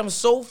tell you, I hit him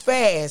so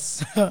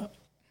fast.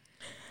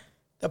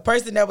 the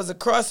person that was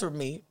across from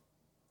me,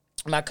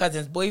 my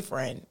cousin's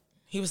boyfriend,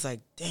 he was like,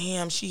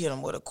 damn, she hit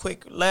him with a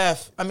quick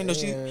left. I mean, no,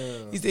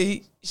 he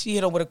said she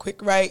hit him with a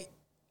quick right.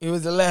 It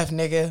was the left,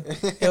 nigga.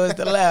 It was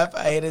the left.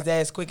 I hit his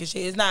ass quick as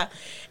shit. It's not,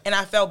 and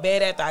I felt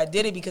bad after I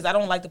did it because I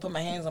don't like to put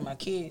my hands on my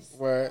kids.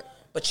 Right.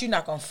 But you're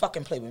not gonna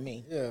fucking play with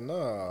me. Yeah,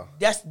 nah.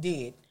 That's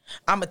dead.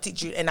 I'm gonna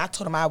teach you, and I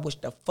told him I wish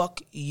the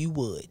fuck you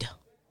would,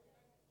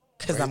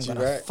 cause I'm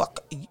gonna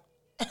fuck you.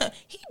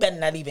 He better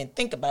not even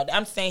think about it.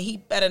 I'm saying he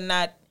better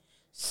not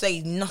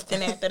say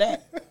nothing after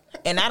that.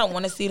 And I don't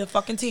want to see the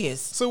fucking tears.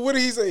 So what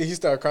did he say? He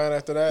started crying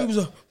after that? He was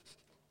like,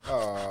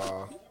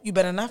 Aw. you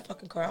better not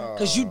fucking cry,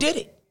 cause you did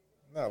it.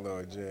 Not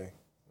Lil J.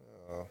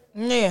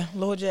 Yeah,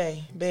 Lil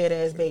J,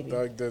 badass baby.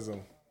 Doug Dizzle.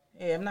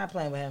 Yeah, I'm not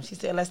playing with him. She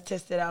said, let's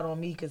test it out on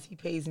me because he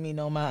pays me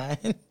no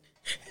mind.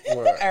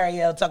 What?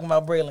 Ariel talking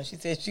about Braylon. She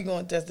said she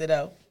gonna test it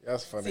out.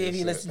 That's funny. See if as he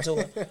shit. listen to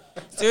it.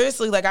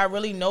 Seriously, like I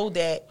really know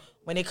that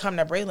when it come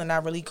to Braylon, I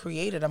really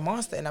created a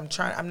monster, and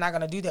I'm not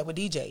gonna do that with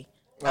DJ.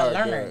 I All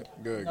right, learned.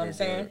 Good, You know what I'm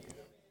saying?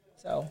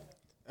 So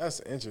That's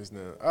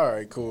interesting. All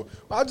right, cool.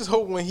 Well, I just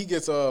hope when he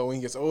gets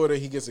older,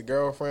 he gets a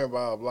girlfriend,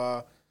 blah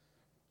blah.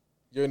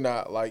 You're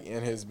not like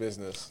in his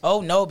business. oh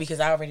no, because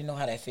I already know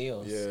how that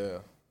feels. Yeah,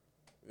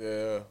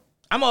 yeah,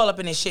 I'm all up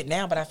in this shit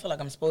now, but I feel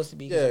like I'm supposed to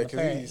be. yeah. I'm a Because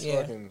parent. he's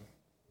Yeah. fucking.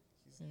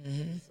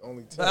 He's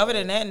only 10. But other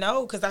than that,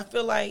 no, because I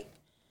feel like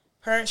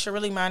parents should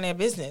really mind their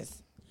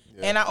business.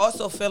 And I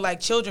also feel like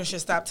children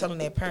should stop telling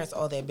their parents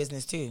all their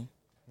business too.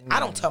 I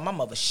don't tell my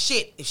mother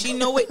shit. If she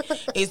know it,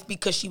 it's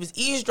because she was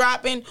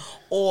eavesdropping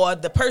or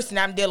the person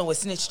I'm dealing with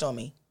snitched on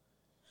me.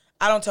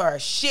 I don't tell her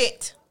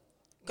shit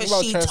because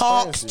What about she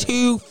talks transparency?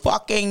 too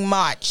fucking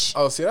much.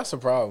 Oh, see, that's a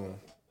problem.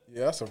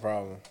 Yeah, that's a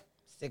problem.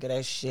 Sick of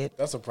that shit.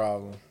 That's a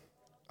problem.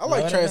 I Love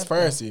like it,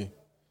 transparency.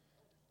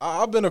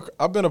 I've been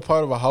a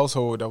part of a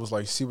household that was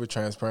like super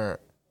transparent,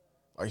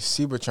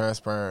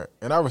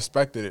 and I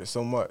respected it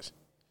so much.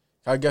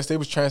 I guess they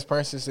was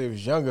transparent since they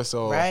was younger,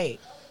 so Right.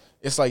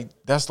 it's like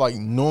that's like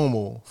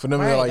normal for them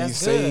Right, to like that's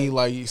say good.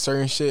 like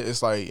certain shit.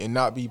 It's like and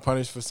not be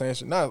punished for saying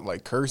shit, not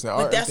like cursing.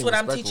 But that's what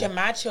I'm teaching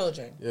my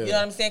children. Yeah. You know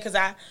what I'm saying?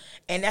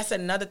 And that's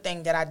another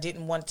thing that I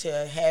didn't want to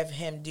have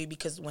him do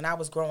because when I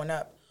was growing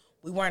up,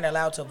 we weren't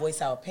allowed to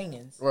voice our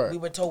opinions. Right. We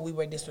were told we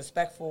were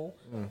disrespectful.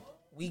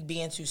 We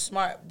being too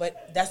smart,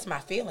 but that's my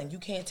feeling. You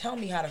can't tell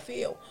me how to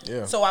feel.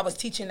 Yeah. So I was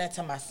teaching that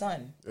to my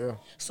son. Yeah.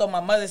 So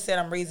my mother said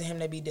I'm raising him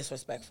to be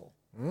disrespectful.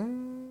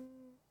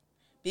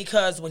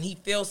 Because when he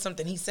feels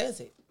something, he says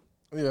it.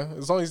 Yeah,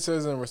 as long as he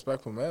says it in a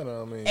respectful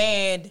manner. I mean,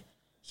 And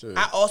shit.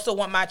 I also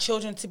want my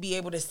children to be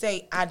able to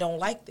say, I don't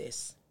like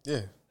this.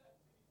 Yeah.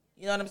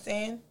 You know what I'm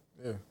saying?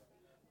 Yeah.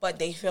 But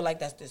they feel like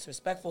that's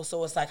disrespectful.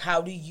 So it's like,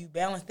 how do you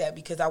balance that?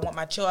 Because I want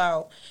my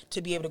child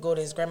to be able to go to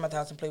his grandmother's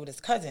house and play with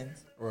his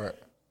cousins. Right.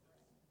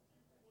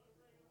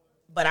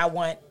 But I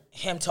want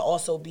him to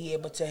also be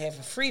able to have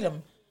a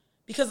freedom.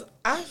 Because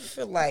I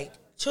feel like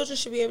children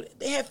should be able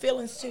they have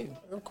feelings too.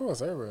 Of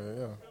course, everybody.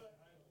 Yeah.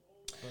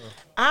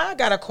 I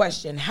got a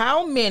question.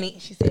 How many,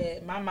 she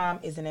said, my mom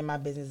isn't in my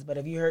business, but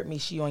if you hurt me,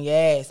 she on your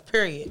ass,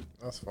 period.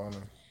 That's funny.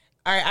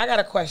 All right, I got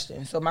a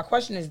question. So my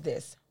question is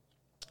this.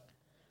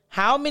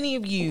 How many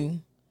of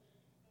you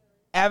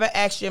ever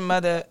asked your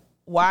mother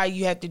why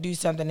you had to do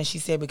something and she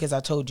said, because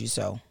I told you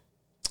so?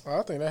 Oh,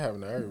 I think that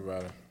happened to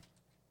everybody.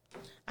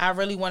 I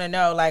really want to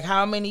know, like,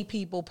 how many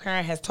people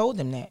parent has told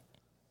them that?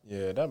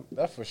 Yeah,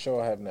 that for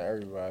sure happened to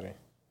everybody.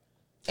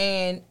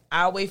 And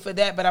I'll wait for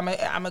that, but I'm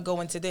gonna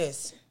go into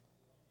this.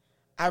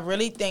 I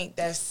really think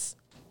that's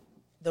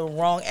the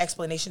wrong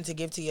explanation to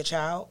give to your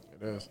child.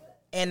 It is.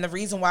 And the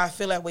reason why I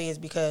feel that way is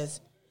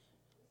because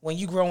when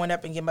you growing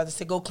up and your mother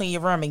said, go clean your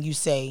room, and you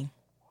say,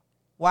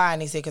 why?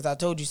 And they say, because I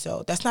told you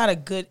so. That's not a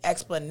good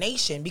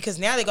explanation because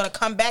now they're going to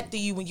come back to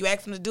you when you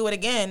ask them to do it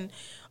again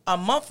a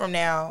month from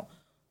now.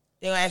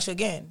 They're going to ask you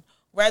again.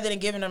 Rather than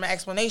giving them an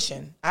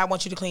explanation, I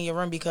want you to clean your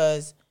room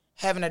because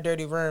having a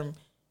dirty room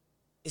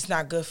is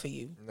not good for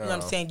you. You know what I'm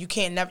No. saying? You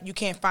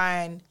can't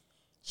find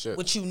Shit.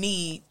 what you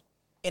need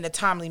in a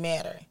timely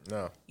manner.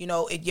 No. You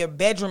know, if your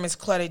bedroom is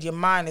cluttered, your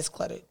mind is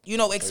cluttered. You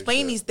know, explain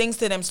shit. these things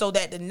to them so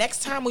that the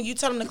next time when you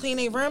tell them to clean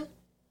their room,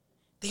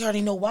 they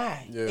already know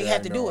why. Yeah, they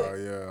had to do know, it.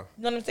 Yeah. You know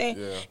what I'm saying?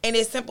 Yeah. And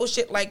it's simple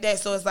shit like that.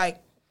 So it's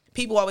like,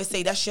 people always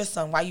say, that's your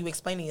son. Why you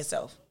explaining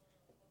yourself?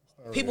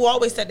 People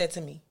always said that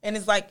to me. And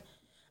it's like,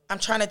 I'm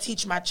trying to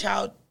teach my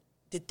child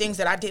the things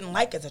that I didn't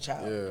like as a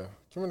child. Yeah.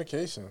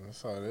 Communication.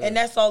 That's all it is. And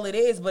that's all it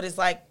is. But it's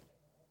like,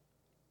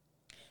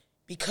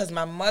 because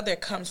my mother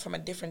comes from a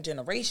different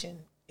generation,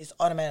 it's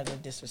automatically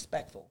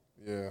disrespectful.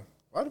 Yeah.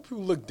 Why do people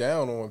look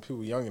down on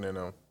people younger than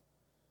them?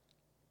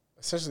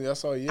 Essentially,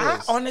 that's all he is. I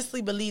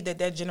honestly believe that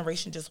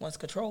generation just wants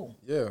control.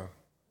 Yeah.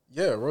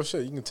 Yeah, real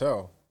shit. You can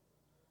tell.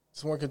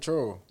 Just want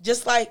control.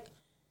 Just like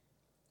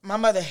my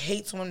mother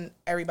hates when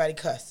everybody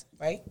cuss,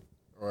 right?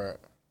 Right.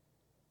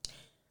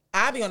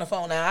 I be on the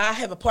phone now. I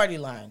have a party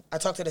line. I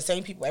talk to the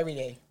same people every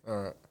day,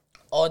 All right.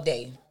 all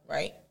day,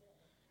 right?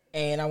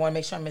 And I want to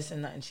make sure I'm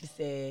missing nothing. She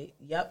said,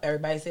 yep,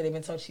 everybody said they've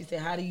been told. She said,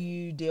 how do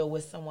you deal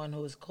with someone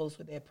who is close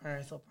with their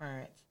parents or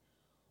parents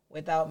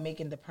without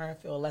making the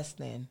parent feel less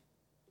than?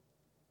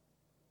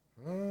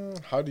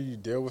 How do you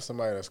deal with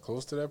somebody that's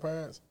close to their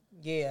parents?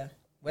 Yeah,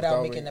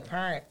 without making making- the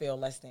parent feel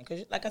less than.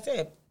 Because, like I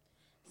said,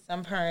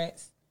 some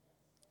parents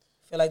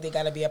feel like they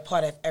got to be a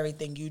part of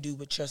everything you do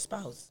with your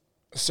spouse.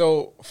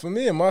 So for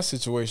me in my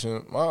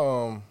situation,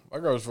 my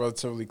girl was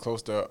relatively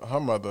close to her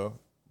mother,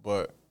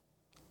 but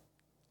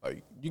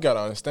like you gotta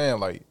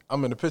understand, like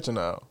I'm in the picture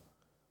now.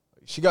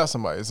 Like, she got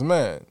somebody. It's a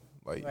man.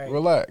 Like Right.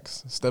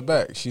 relax, step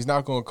back. She's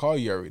not gonna call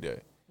you every day.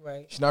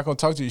 Right. She's not gonna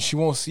talk to you. She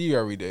won't see you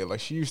every day like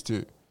she used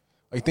to.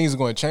 Like things are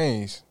gonna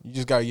change. You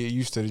just gotta get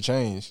used to the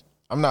change.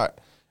 I'm not.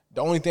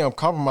 The only thing I'm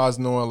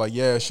compromising on, like,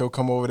 yeah, she'll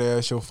come over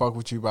there, she'll fuck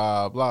with you,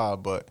 blah blah.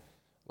 But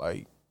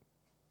like,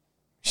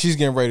 she's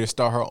getting ready to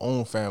start her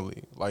own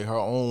family, like her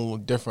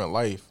own different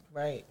life.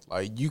 Right.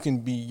 Like you can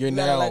be. You're You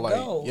gotta now let like,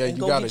 go yeah, and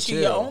you go gotta get chill.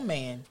 you your own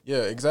man.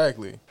 Yeah,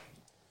 exactly.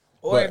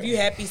 Or But- if you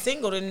happy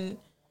single, then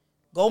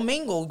go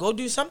mingle, go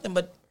do something.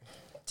 But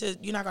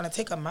you're not gonna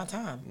take up my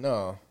time.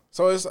 No.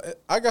 So it's.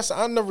 I guess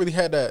I never really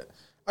had that.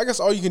 I guess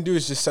all you can do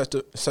is just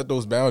set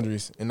those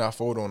boundaries and not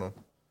fold on them.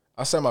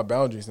 I set my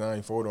boundaries and I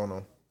ain't fold on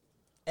them.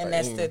 And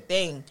Like, that's the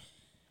thing.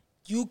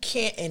 You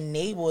can't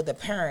enable the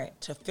parent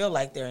to feel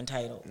like they're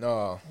entitled.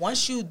 No.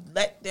 Once you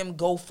let them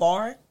go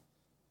far,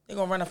 they're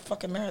gonna run a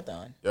fucking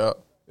marathon. Yeah.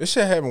 This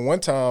shit happened one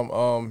time.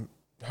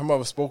 Her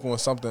mother spoke on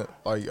something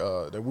like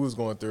that we was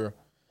going through.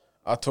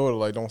 I told her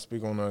like, don't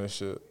speak on none of this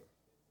shit.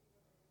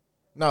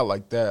 Not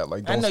like that.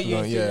 Like don't I know speak you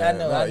on ain't yeah, speak- I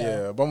know, not- I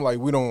know. yeah. But I'm like,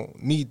 we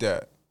don't need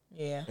that.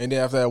 Yeah. And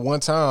then after that one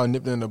time,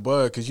 nipped it in the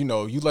bud, because you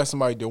know, you let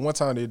somebody do it one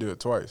time, they do it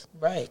twice.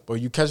 Right. But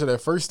you catch it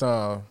that first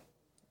time,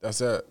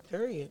 that's it.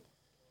 Period.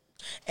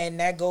 And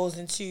that goes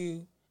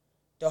into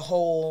the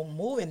whole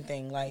moving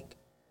thing. Like,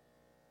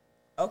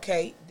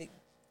 okay,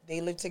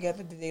 they live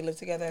together. Did they live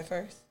together at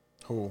first?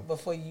 Who?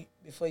 Before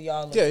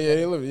y'all lived Yeah, together?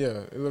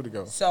 they live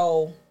together.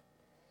 So,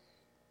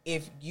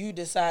 if you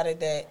decided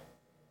that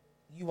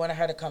you wanted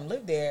her to come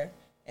live there,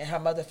 and her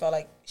mother felt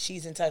like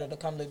she's entitled to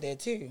come live there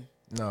too,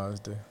 No, it's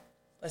the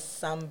but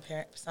some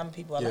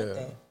people are like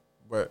that.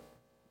 But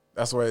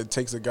that's why it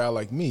takes a guy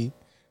like me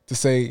to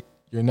say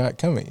you're not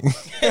coming.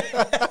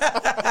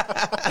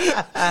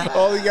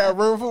 Only got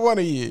room for one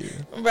of you.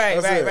 Right,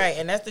 That's right, it. right,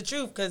 and that's the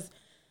truth. Because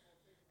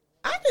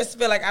I just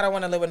feel like I don't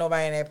want to live with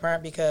nobody in that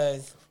parent.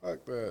 Because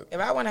Fuck that. if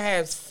I want to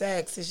have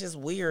sex, it's just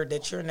weird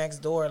that you're next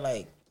door.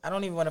 Like, I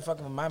don't even want to fuck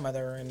with my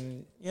mother,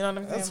 and you know what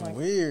I'm saying? That's Like,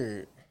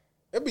 weird.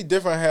 It'd be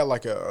different. I had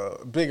like a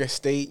big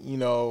estate, you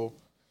know.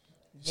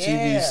 She'd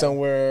Yeah. be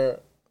somewhere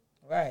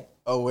right.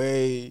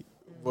 away,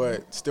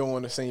 but still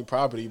on the same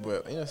property,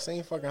 but in the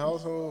same fucking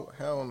household.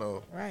 Hell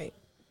no. Right.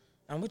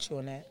 I'm with you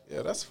on that.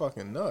 Yeah, that's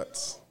fucking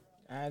nuts.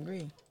 I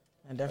agree.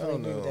 I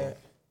definitely agree with no. that.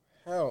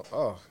 Hell,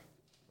 oh.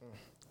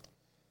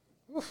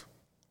 Oof.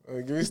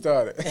 Get me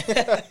started.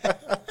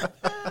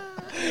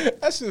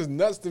 That's just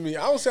nuts to me.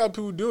 I don't see how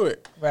people do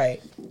it,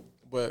 Right.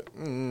 but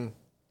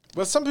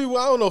but some people,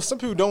 I don't know. Some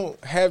people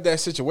don't have that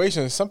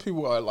situation. Some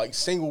people are like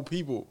single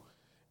people,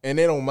 and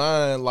they don't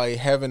mind like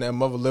having that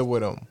mother live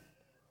with them,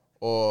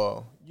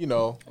 or you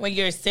know, When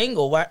you're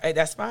single,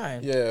 that's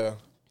fine. yeah.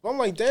 But I'm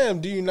like, damn.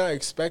 Do you not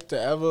expect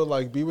to ever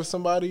like be with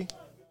somebody?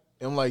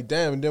 And I'm like,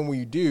 damn. And then when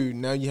you do,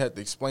 now you have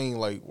to explain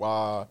like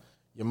why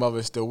your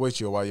mother's still with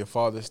you, or why your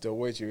father's still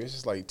with you. It's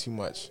just like too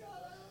much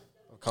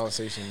of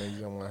conversation that you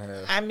don't want to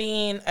have. I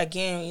mean,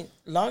 again,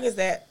 long as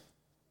that,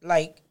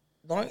 like,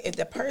 if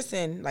the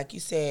person, like you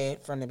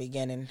said from the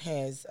beginning,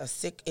 has a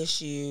sick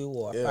issue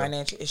or a Yeah.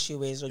 financial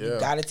issue or you Yeah.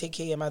 got to take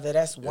care of your mother,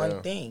 that's one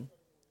Yeah. thing.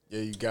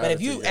 Yeah, you got. But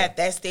if you at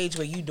that stage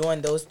where you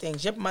doing those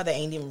things, your mother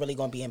ain't even really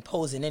gonna be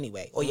imposing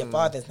anyway, or your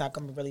father's not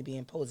gonna really be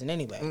imposing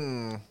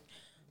anyway.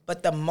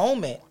 But the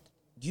moment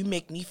you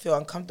make me feel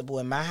uncomfortable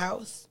in my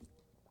house,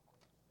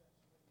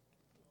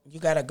 you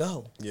gotta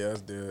go. Yeah,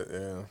 that's dead.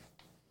 Yeah,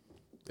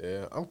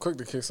 yeah. I'm quick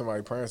to kick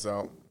somebody's parents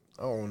out.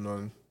 I don't want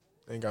none.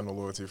 They ain't got no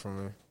loyalty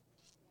from me.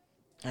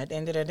 At the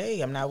end of the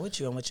day, I'm not with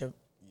you. I'm with your.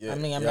 Yeah,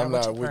 I'm yeah, not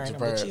with your parent.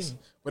 I'm with you.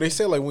 But they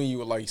say like when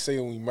you like say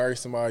when you marry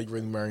somebody, you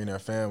really marrying their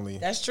family.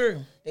 That's true.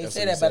 They That's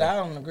say what that, they but say. I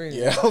don't agree. With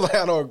Yeah, like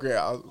I don't agree.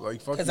 I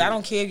like fuck. Because you. I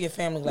don't care if your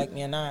family like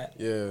me or not.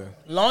 Yeah,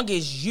 Long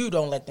as you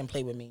don't let them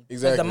play with me. 'Cause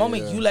Exactly, the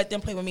moment yeah. you let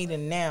them play with me,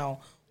 then now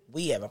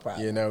we have a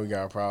problem. yeah. Now we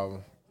got a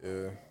problem.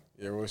 Yeah,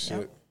 yeah. Real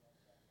shit.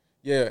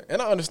 Yeah,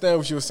 and I understand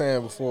what you were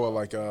saying before,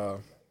 like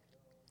about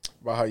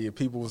how your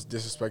people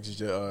disrespected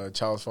your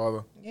child's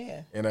father.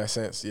 Yeah. In that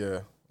sense, yeah.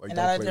 Like, And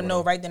don't I let play them with know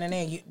him. right then and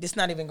there, this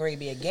not even going to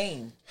be a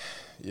game.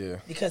 Yeah,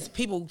 Because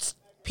people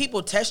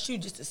test you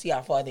just to see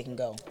how far they can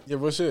go. yeah.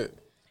 Real shit.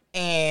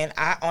 And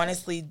I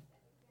honestly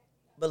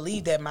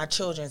believe that my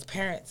children's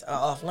parents are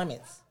off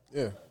limits.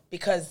 Yeah,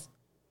 Because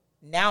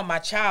now my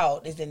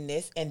child is in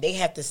this and they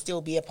have to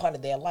still be a part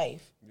of their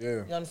life. yeah. You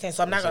know what I'm saying?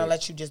 So I'm not That's going to it.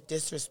 let you just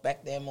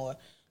disrespect them or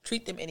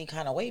treat them any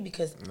kind of way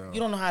because you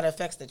don't know how it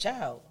affects the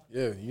child.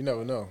 Yeah, you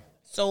never know.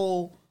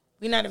 So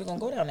we're not even going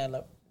to go down that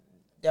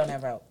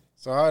route.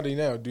 So how do you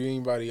now? Do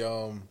anybody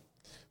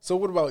So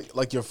what about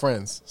like your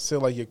friends? Say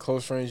like your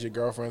close friends, your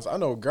girlfriends. I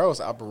know girls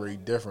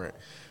operate different.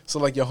 So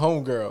like your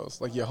home girls,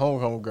 like your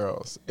home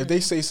girls. If they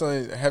say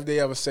something, have they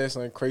ever said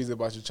something crazy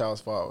about your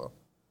child's father,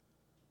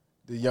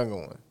 the younger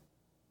one?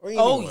 Or any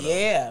Oh one of them?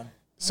 yeah.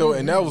 So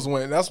and that's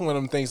one of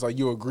them things like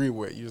you agree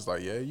with. You was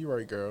like, yeah, you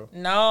right, girl.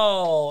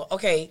 No.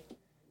 Okay.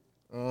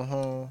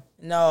 Uh-huh.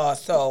 No.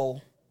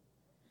 So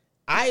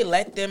I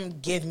let them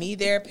give me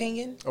their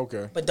opinion,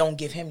 Okay. but don't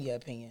give him your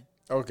opinion.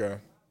 Okay.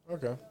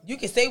 Okay. You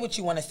can say what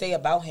you want to say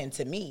about him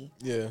to me,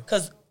 Yeah.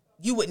 because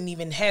you wouldn't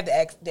even have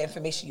the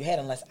information you had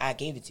unless I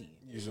gave it to you.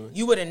 Usually.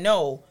 You wouldn't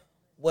know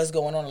what's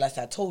going on unless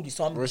I told you.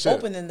 So I'm Real shit.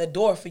 opening the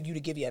door for you to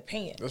give your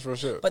opinion. That's real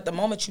shit. But the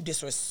moment you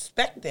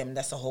disrespect them,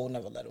 that's a whole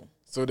nother level.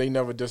 So they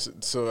never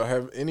so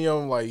have any of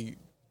them like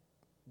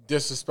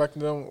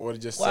disrespecting them or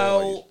just say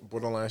Well- like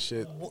borderline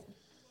shit?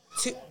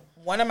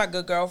 One of my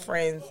good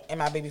girlfriends and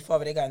my baby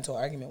father, they got into an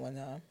argument one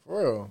time. For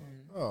real?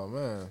 Oh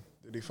man.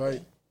 Did he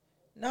fight?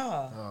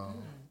 No. Oh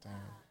damn.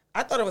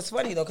 I thought it was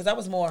funny though, because I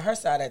was more on her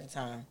side at the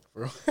time.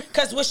 For real?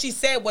 Because what she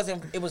said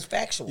it was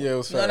factual. Yeah, it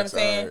was You know what I'm facts,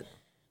 saying? alright.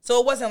 So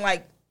it wasn't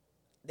like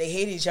they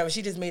hated each other.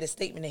 She just made a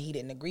statement that he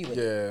didn't agree with.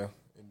 Yeah.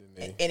 And then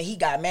they, And he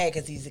got mad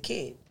because he's a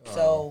kid.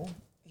 So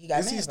he got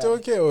is mad. he about still a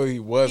it. kid or he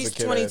was He's a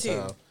kid 22. at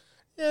that time?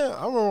 Yeah,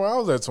 I remember when I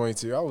was at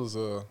 22. I was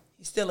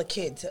He's still a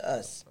kid to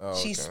us. Oh,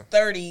 She's okay.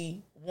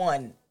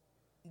 31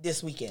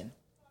 this weekend.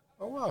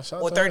 oh wow,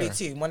 shout Or out to her.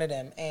 32, one of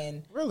them.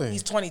 And Really?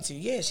 he's 22.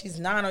 Yeah, she's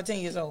 9 or 10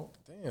 years old.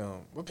 Damn.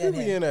 But Than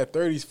people him. in their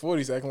 30s,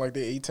 40s acting like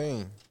they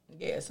 18.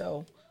 Yeah,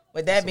 so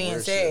with that some being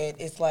weird said,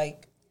 it's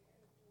like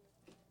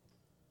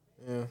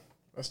Yeah,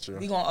 that's true.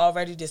 we gonna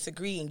already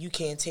disagree and you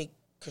can't take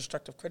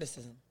constructive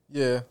criticism.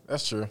 Yeah,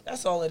 that's true.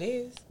 That's all it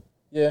is.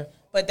 Yeah.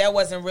 But that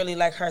wasn't really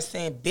like her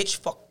saying, "Bitch,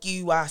 fuck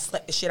you, I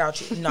slapped the shit out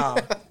you." No,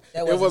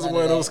 that It wasn't none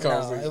one of those that.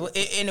 No,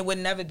 conversations. and it would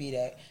never be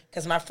that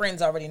because my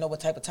friends already know what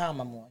type of time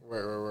I'm on.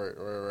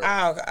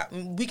 Right.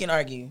 We can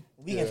argue,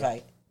 we can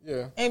fight,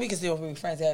 Yeah. and we can still be friends.